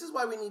you... this is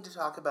why we need to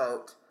talk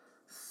about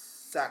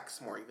sex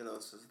more, even though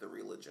this is the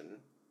religion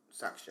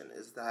section,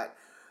 is that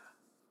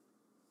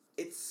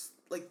it's,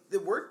 like, the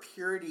word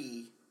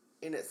purity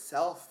in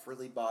itself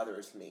really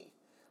bothers me.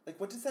 Like,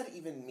 what does that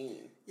even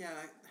mean? Yeah.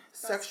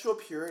 Sexual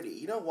purity.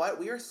 You know what?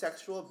 We are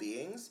sexual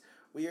beings.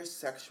 We are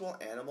sexual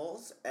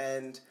animals,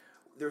 and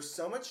there's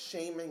so much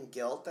shame and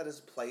guilt that is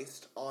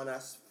placed on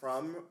us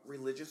from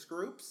religious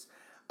groups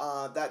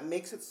that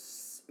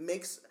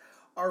makes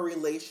our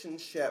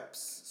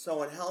relationships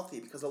so unhealthy,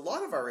 because a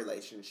lot of our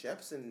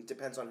relationships, and it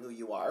depends on who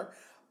you are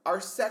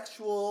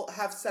sexual,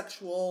 have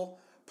sexual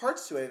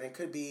parts to it, and it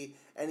could be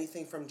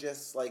anything from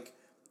just like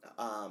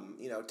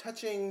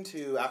touching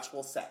to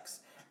actual sex.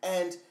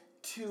 And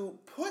to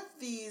put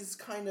these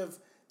kind of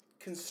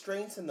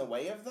constraints in the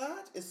way of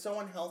that is so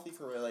unhealthy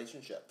for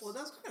relationships. Well,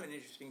 that's kind of an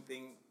interesting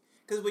thing,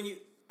 because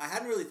I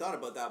hadn't really thought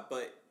about that,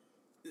 but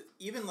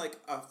even like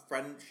a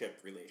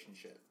friendship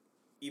relationship,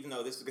 even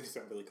though this is going to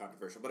sound really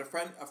controversial, but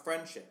a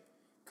friendship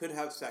could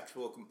have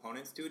sexual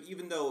components to it,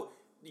 even though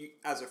you,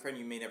 as a friend,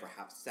 you may never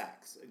have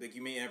sex. Like,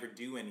 you may never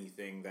do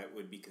anything that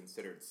would be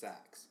considered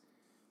sex.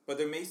 But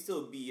there may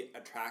still be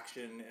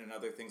attraction and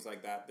other things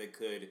like that that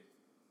could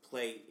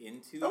play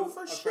into a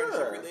friendship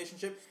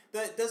relationship.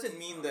 That doesn't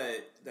mean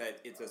that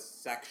it's a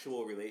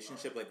sexual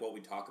relationship like what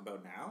we talk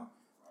about now,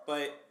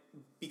 but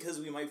because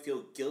we might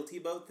feel guilty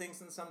about things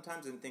and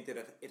sometimes and think that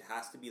it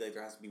has to be like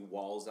there has to be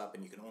walls up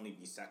and you can only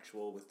be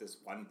sexual with this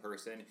one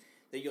person,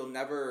 that you'll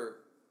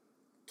never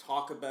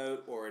talk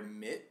about or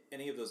admit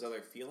any of those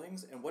other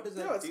feelings. And what does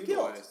that do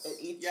guilt. to us? It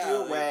eats you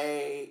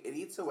away. It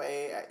eats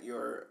away at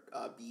your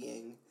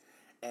being,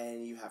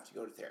 and you have to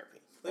go to therapy.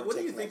 Like, what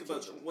do you think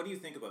about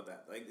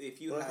that? Like,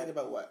 if you think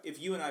about what? If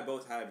you and I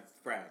both had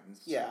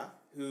friends, yeah,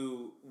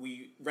 who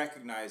we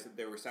recognized that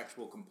there were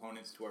sexual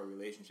components to our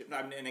relationship. No,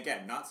 and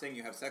again, not saying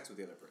you have sex with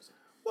the other person.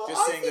 Well,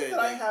 just saying that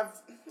I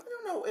have. I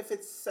don't know if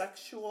it's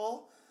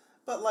sexual,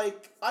 but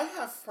like I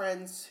have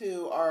friends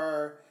who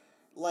are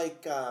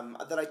like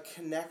that I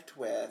connect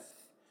with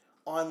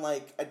on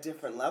like a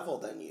different level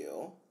than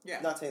you.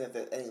 Yeah. Not saying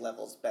that any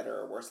level's better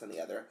or worse than the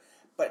other,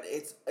 but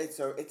it's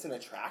an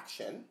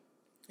attraction.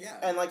 Yeah.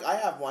 And like I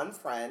have one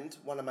friend,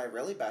 one of my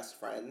really best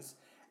friends,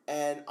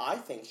 and I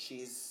think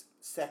she's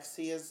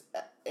sexy as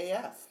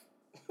AF.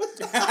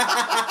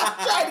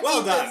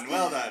 Well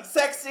done.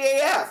 Sexy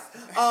AF.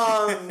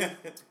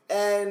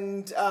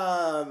 And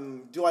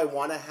do I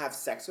want to have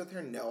sex with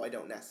her? No, I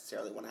don't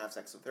necessarily want to have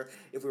sex with her.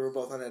 If we were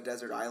both on a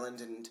desert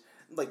island and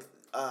like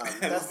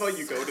that's why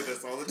you go to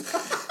this all the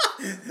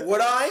time. Would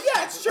I?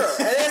 Yeah, sure.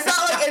 And it's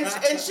not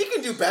like and she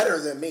can do better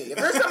than me. If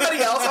there's somebody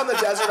else on the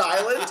desert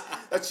island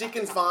that she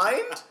can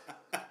find,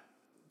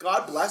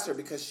 God bless her,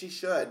 because she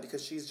should,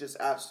 because she's just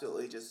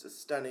absolutely just a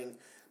stunning,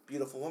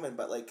 beautiful woman.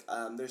 But like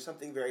there's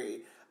something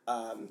very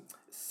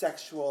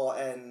sexual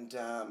and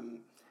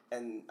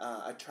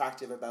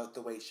attractive about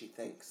the way she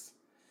thinks.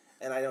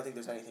 And I don't think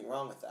there's anything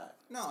wrong with that.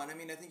 No, and I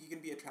mean, I think you can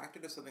be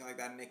attracted to something like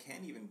that, and it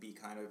can even be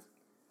kind of...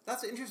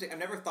 That's interesting. I've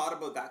never thought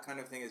about that kind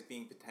of thing as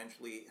being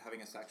potentially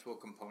having a sexual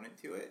component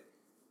to it.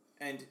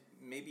 And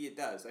maybe it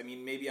does. I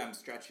mean, maybe I'm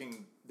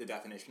stretching the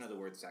definition of the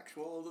word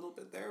sexual a little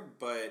bit there,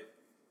 but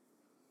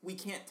we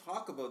can't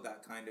talk about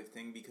that kind of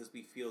thing because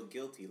we feel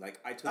guilty.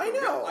 Like, I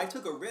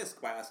took a risk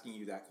by asking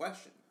you that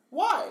question.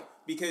 Why?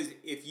 Because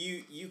if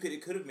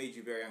it could have made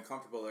you very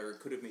uncomfortable, or it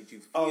could have made you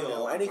feel. Oh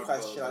no! Any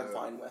question I'm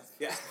fine with.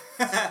 Yeah,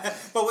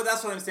 but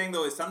that's what I'm saying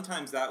though is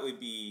sometimes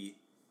that'd be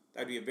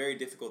a very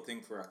difficult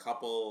thing for a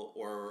couple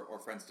or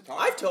friends to talk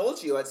about. I've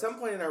told you at some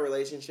point in our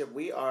relationship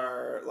we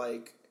are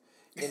like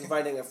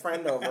inviting a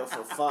friend over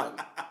for fun,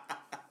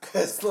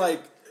 because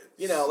like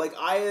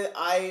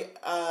I'm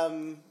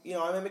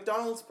a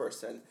McDonald's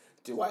person.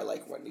 Do I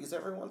like Wendy's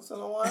every once in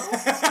a while?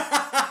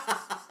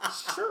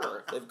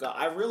 Sure,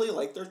 I really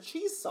like their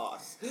cheese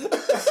sauce.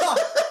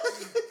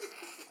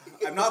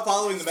 I'm not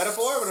following the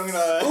metaphor, but I'm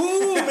gonna...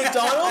 Ooh,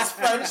 McDonald's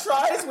French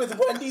fries with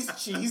Wendy's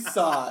cheese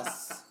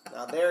sauce.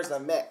 Now there's a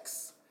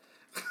mix.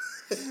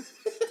 There's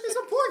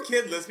a poor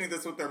kid listening to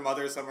this with their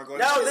mother somewhere going,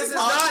 no, this is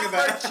not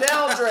for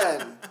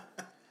children.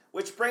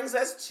 Which brings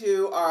us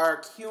to our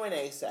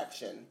Q&A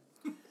section.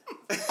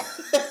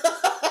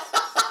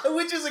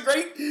 Which is a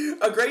great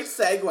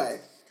segue.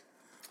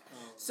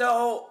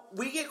 So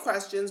we get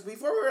questions.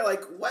 Before we were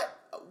like, what?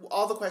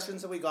 All the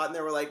questions that we got, and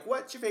they were like,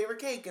 what's your favorite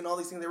cake? And all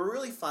these things. They were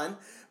really fun.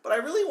 But I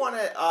really want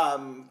to,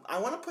 I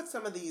want to put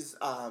some of these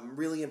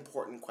really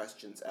important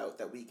questions out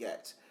that we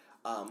get.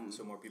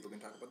 So more people can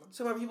talk about them?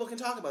 So more people can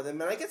talk about them.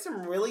 And I get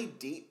some really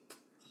deep,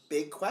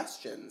 big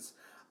questions.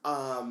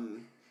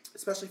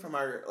 Especially from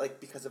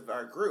because of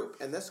our group.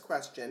 And this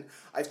question,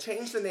 I've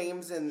changed the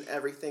names and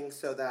everything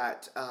so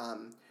that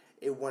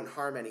it wouldn't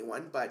harm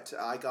anyone. But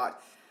I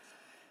got...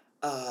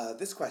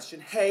 this question.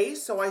 Hey,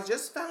 so I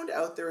just found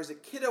out there is a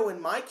kiddo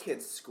in my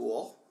kid's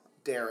school,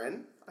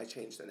 Darren. I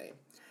changed the name.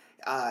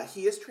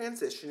 He is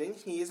transitioning.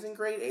 He is in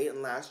grade 8,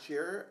 and last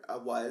year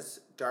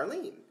was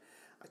Darlene.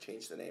 I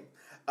changed the name.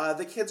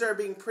 The kids are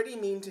being pretty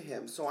mean to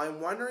him, so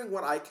I'm wondering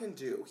what I can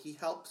do. He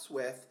helps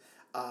with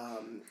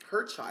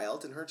her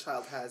child, and her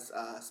child has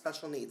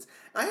special needs.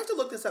 And I have to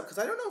look this up, because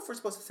I don't know if we're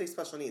supposed to say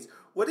special needs.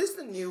 What is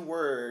the new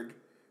word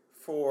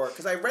for...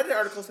 Because I read an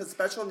article that said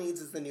special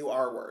needs is the new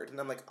R word. And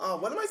I'm like, oh,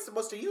 what am I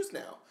supposed to use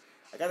now?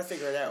 I got to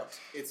figure it out.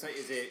 Is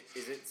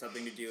it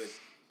something to do with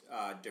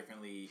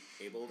differently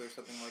abled or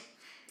something like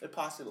that? It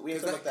possibly. We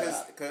have to look that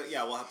up.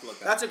 Yeah, we'll have to look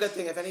that That's a good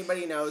thing. If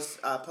anybody knows,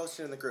 post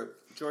it in the group.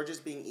 George is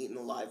being eaten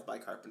alive by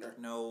Carpenter.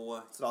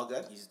 No. Is it all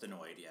good? He's just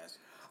annoyed, yes.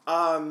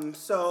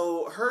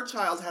 So her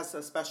child has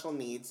special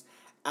needs.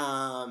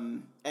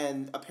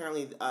 And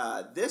apparently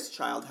this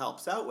child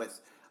helps out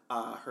with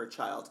her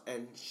child,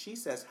 and she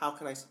says, how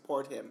can I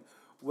support him?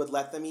 Would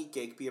Let Them Eat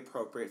Cake be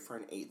appropriate for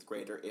an 8th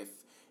grader if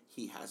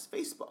he has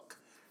Facebook?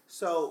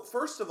 So,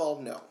 first of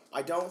all, no.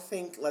 I don't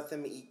think Let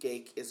Them Eat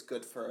Cake is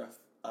good for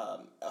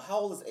how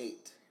old is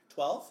 8?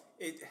 12?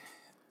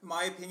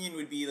 My opinion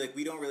would be, like,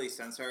 we don't really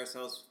censor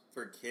ourselves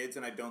for kids,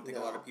 and I don't think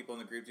a lot of people in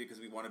the group do, because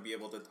we want to be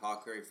able to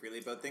talk very freely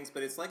about things,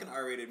 but it's like an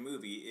R-rated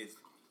movie. If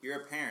you're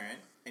a parent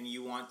and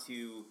you want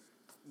to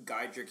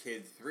guide your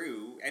kid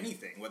through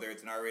anything, whether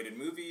it's an R-rated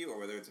movie or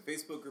whether it's a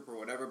Facebook group or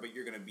whatever, but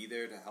you're going to be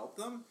there to help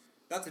them,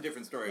 that's a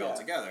different story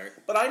altogether.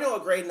 But I know a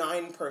grade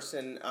 9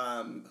 person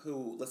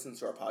who listens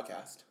to our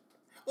podcast.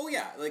 Oh,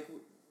 yeah. Like,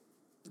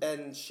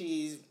 and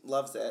she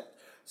loves it.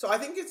 So I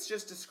think it's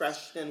just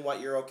discretion in what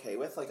you're okay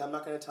with. Like, I'm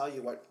not going to tell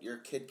you what your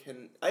kid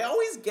can... I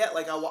always get,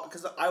 like,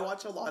 because I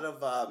watch a lot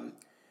of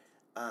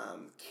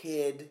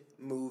kid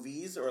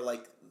movies or,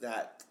 like,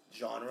 that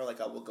genre. Like,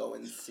 I will go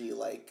and see,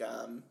 like,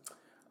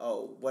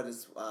 what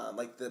is,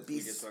 like, the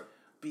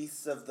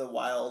Beasts of the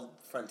Wild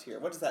Frontier.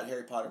 What is that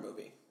Harry Potter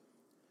movie?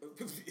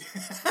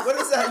 What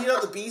is that? You know,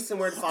 the Beasts and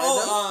Where to Find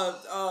them?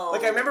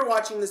 Like, I remember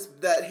watching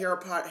that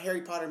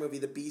Harry Potter movie,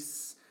 The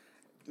Beasts...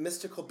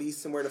 Mystical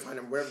Beasts and Where to Find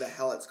Them, whatever the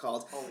hell it's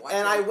called.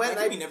 Why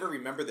can we never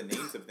remember the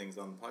names of things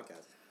on the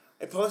podcast?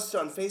 I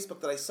posted on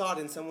Facebook that I saw it,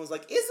 and someone was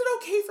like, "Is it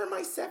okay for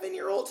my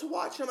 7-year-old to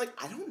watch?" And I'm like,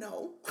 I don't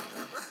know.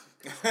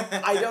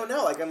 I don't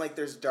know. Like, I'm like,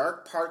 there's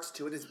dark parts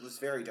to it. It was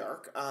very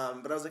dark.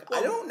 But I was like,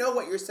 I don't know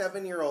what your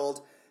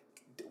 7-year-old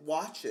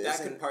watches.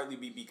 That could partly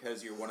be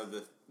because you're one of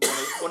the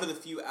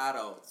few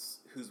adults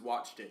who's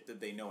watched it that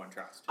they know and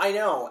trust. I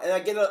know,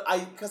 and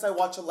because I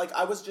watch it, like,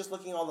 I was just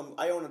looking all them.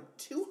 I own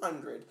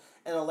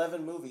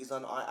 211 movies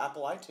on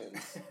Apple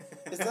iTunes.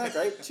 Isn't that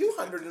great?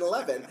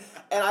 211,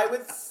 and I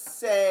would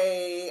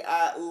say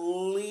at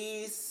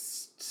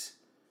least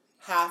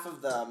half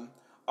of them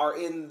are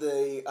in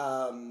the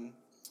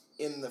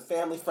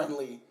family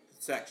friendly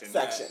section.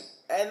 Yeah.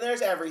 And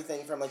there's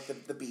everything from, like,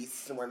 the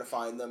Beasts and Where to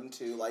Find Them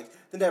to, like,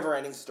 The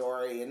Never-Ending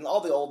Story and all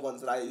the old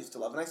ones that I used to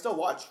love. And I still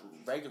watch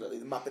regularly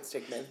The Muppets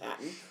Take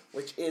Manhattan,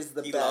 which is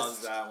the best. He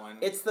loves that one.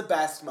 It's the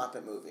best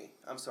Muppet movie.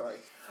 I'm sorry.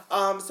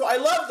 So I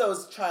love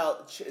those I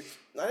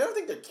don't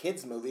think they're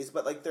kids' movies,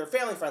 but, like, they're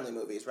family-friendly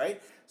movies,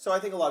 right? So I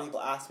think a lot of people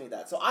ask me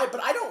that.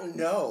 But I don't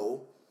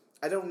know.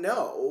 If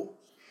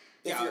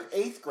you're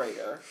 8th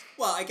grader.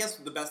 Well, I guess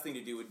the best thing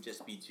to do would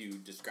just be to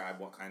describe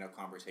what kind of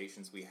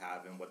conversations we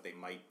have and what they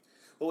might...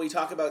 Well, we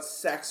talk about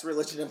sex,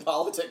 religion, and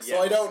politics,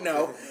 so I don't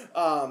know.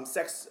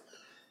 Sex...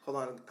 Hold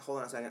on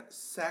a second.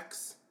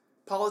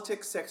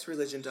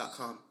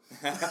 Politicsexreligion.com.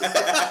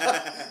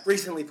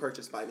 Recently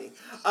purchased by me.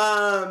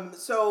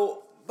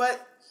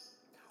 But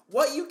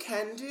what you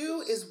can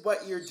do is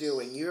what you're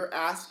doing. You're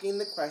asking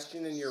the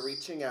question and you're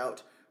reaching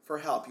out for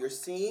help. You're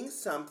seeing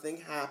something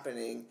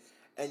happening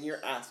and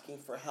you're asking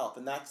for help.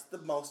 And that's the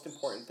most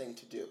important thing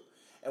to do.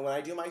 And when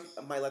I do my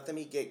Let Them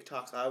Eat Geek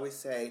talks, I always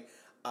say,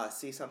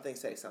 see something,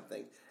 say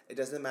something. It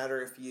doesn't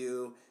matter if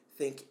you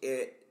think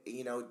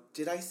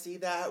did I see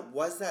that?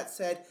 Was that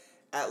said?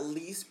 At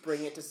least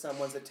bring it to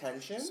someone's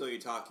attention. So you're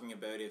talking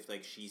about if,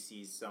 like, she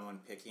sees someone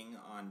picking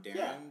on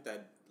Darren,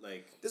 that,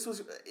 like... This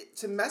was,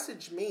 to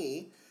message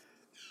me,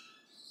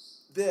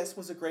 this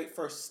was a great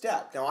first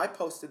step. Now, I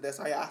posted this,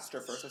 I asked her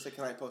first, I said,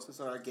 can I post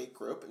this on our Geek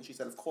group? And she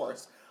said, of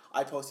course.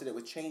 I posted it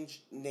with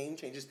name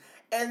changes.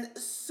 And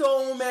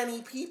so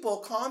many people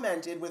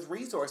commented with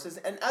resources,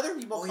 and other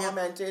people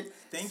commented... Yeah.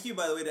 Thank you,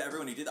 by the way, to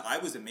everyone who did that. I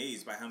was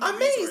amazed by how many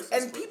resources...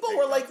 And people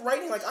were, like,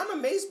 writing, like, I'm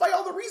amazed by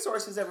all the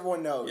resources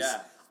everyone knows.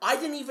 Yeah. I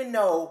didn't even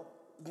know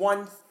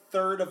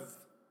 1/3 of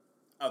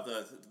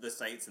the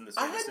sites and the services.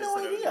 I had no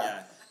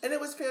idea. And it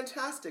was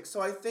fantastic.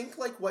 So I think,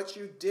 like, what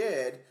you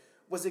did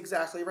was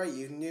exactly right.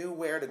 You knew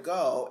where to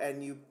go,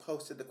 and you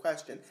posted the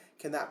question.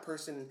 Can that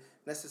person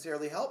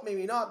necessarily help?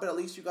 Maybe not, but at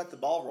least you got the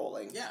ball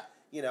rolling. Yeah.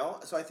 You know?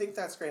 So I think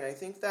that's great. And I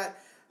think that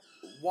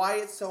why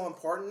it's so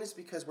important is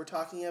because we're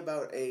talking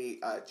about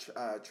a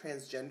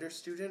transgender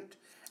student.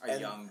 A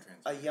young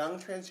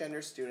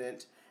transgender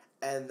student,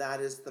 and that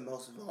is the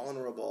most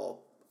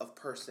vulnerable of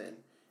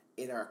person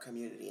in our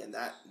community, and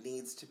that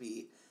needs to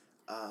be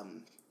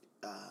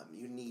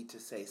you need to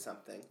say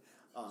something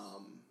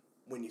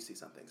when you see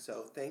something.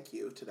 So thank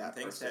you to that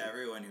Thanks person. To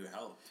everyone who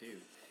helped too.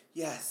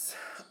 Yes.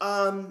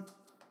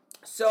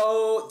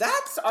 So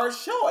that's our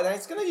show, and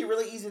it's going to be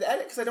really easy to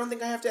edit because I don't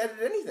think I have to edit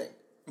anything.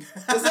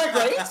 Is that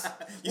great?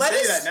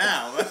 That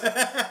now.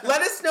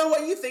 Let us know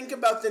what you think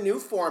about the new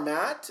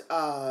format.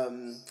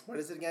 What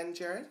is it again,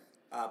 Jared?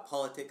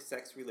 Politics,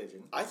 sex,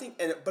 religion. I think,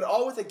 but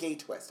all with a gay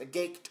twist, a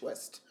geek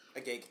twist. A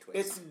geek twist.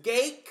 It's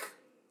geek,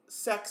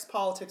 sex,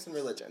 politics, and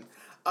religion,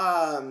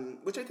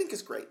 which I think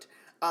is great.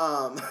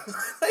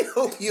 I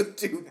hope you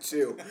do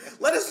too.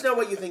 Let us know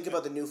what you think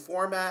about the new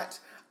format.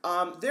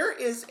 There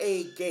is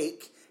a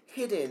geek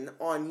hidden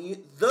on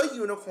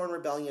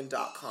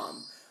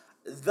theunicornrebellion.com.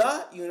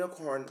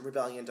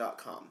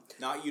 theunicornrebellion.com.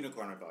 Not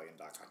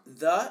unicornrebellion.com.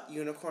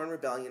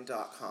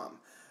 theunicornrebellion.com.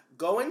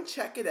 Go and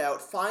check it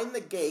out. Find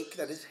the geek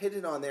that is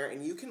hidden on there,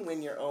 and you can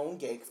win your own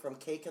geek from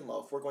Cake and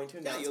Loaf. We're going to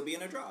announce. Yeah, you'll be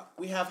in a draw.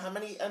 We have how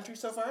many entries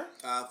so far?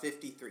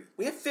 53.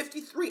 We have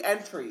 53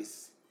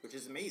 entries. Which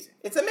is amazing.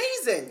 It's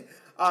amazing.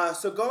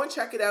 So go and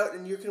check it out,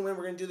 and you can win.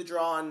 We're going to do the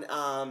draw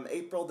on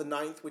April the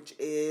 9th, which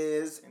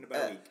is... in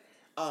about a week.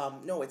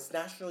 No, it's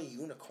National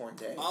Unicorn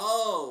Day.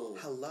 Oh.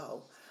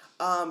 Hello.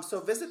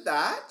 So visit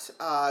that.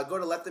 Go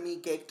to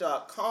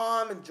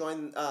letthemeatgeek.com and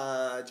join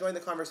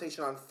the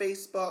conversation on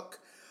Facebook.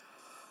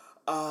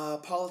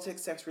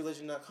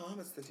 Politicsexreligion.com.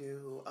 It's the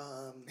new.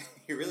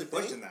 You're really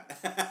thing. pushing that.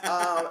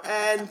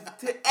 And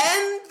to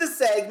end the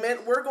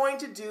segment, we're going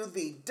to do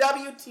the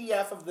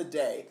WTF of the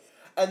day.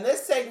 And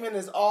this segment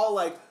is all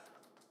like,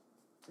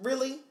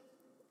 really?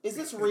 Is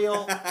this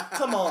real?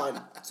 Come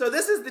on. So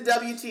this is the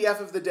WTF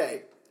of the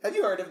day. Have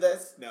you heard of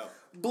this? No.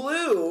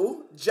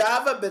 Blue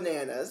Java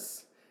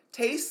bananas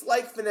taste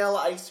like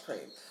vanilla ice cream.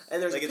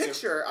 And there's Like a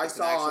picture I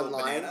saw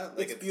online.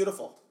 It's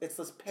beautiful. It's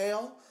this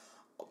pale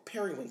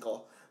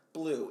periwinkle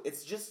blue.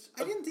 It's just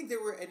I didn't think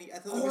there were any. I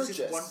thought gorgeous. there was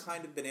just one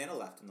kind of banana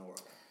left in the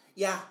world.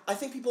 Yeah, I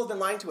think people have been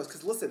lying to us.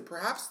 Because listen,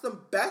 perhaps the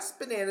best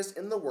bananas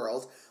in the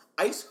world,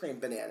 ice cream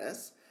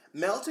bananas,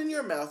 melt in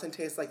your mouth and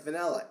taste like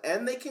vanilla.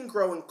 And they can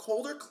grow in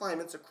colder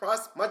climates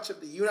across much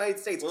of the United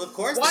States. Well, of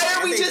course. Why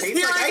are we just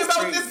hearing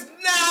about this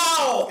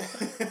now?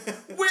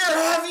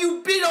 Where have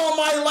you been all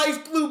my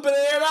life, blue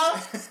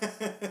banana?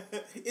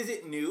 Is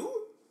it new?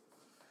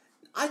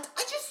 I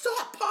just saw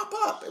it pop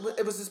up.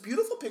 It was this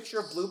beautiful picture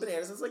of blue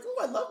bananas. I was like, oh,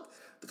 I love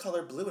the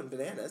color blue and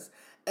bananas.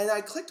 And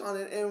I clicked on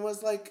it and it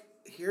was like,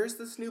 here's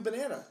this new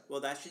banana.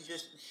 Well, that should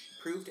just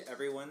prove to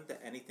everyone that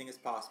anything is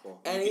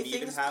possible. Anything you can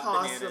even is have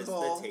possible bananas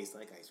that taste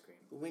like ice cream.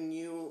 when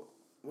your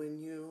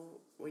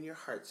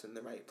heart's in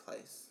the right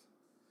place.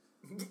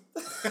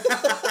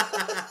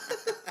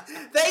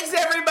 Thanks,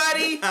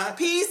 everybody.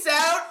 Peace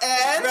out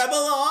and Rebel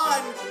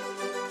on!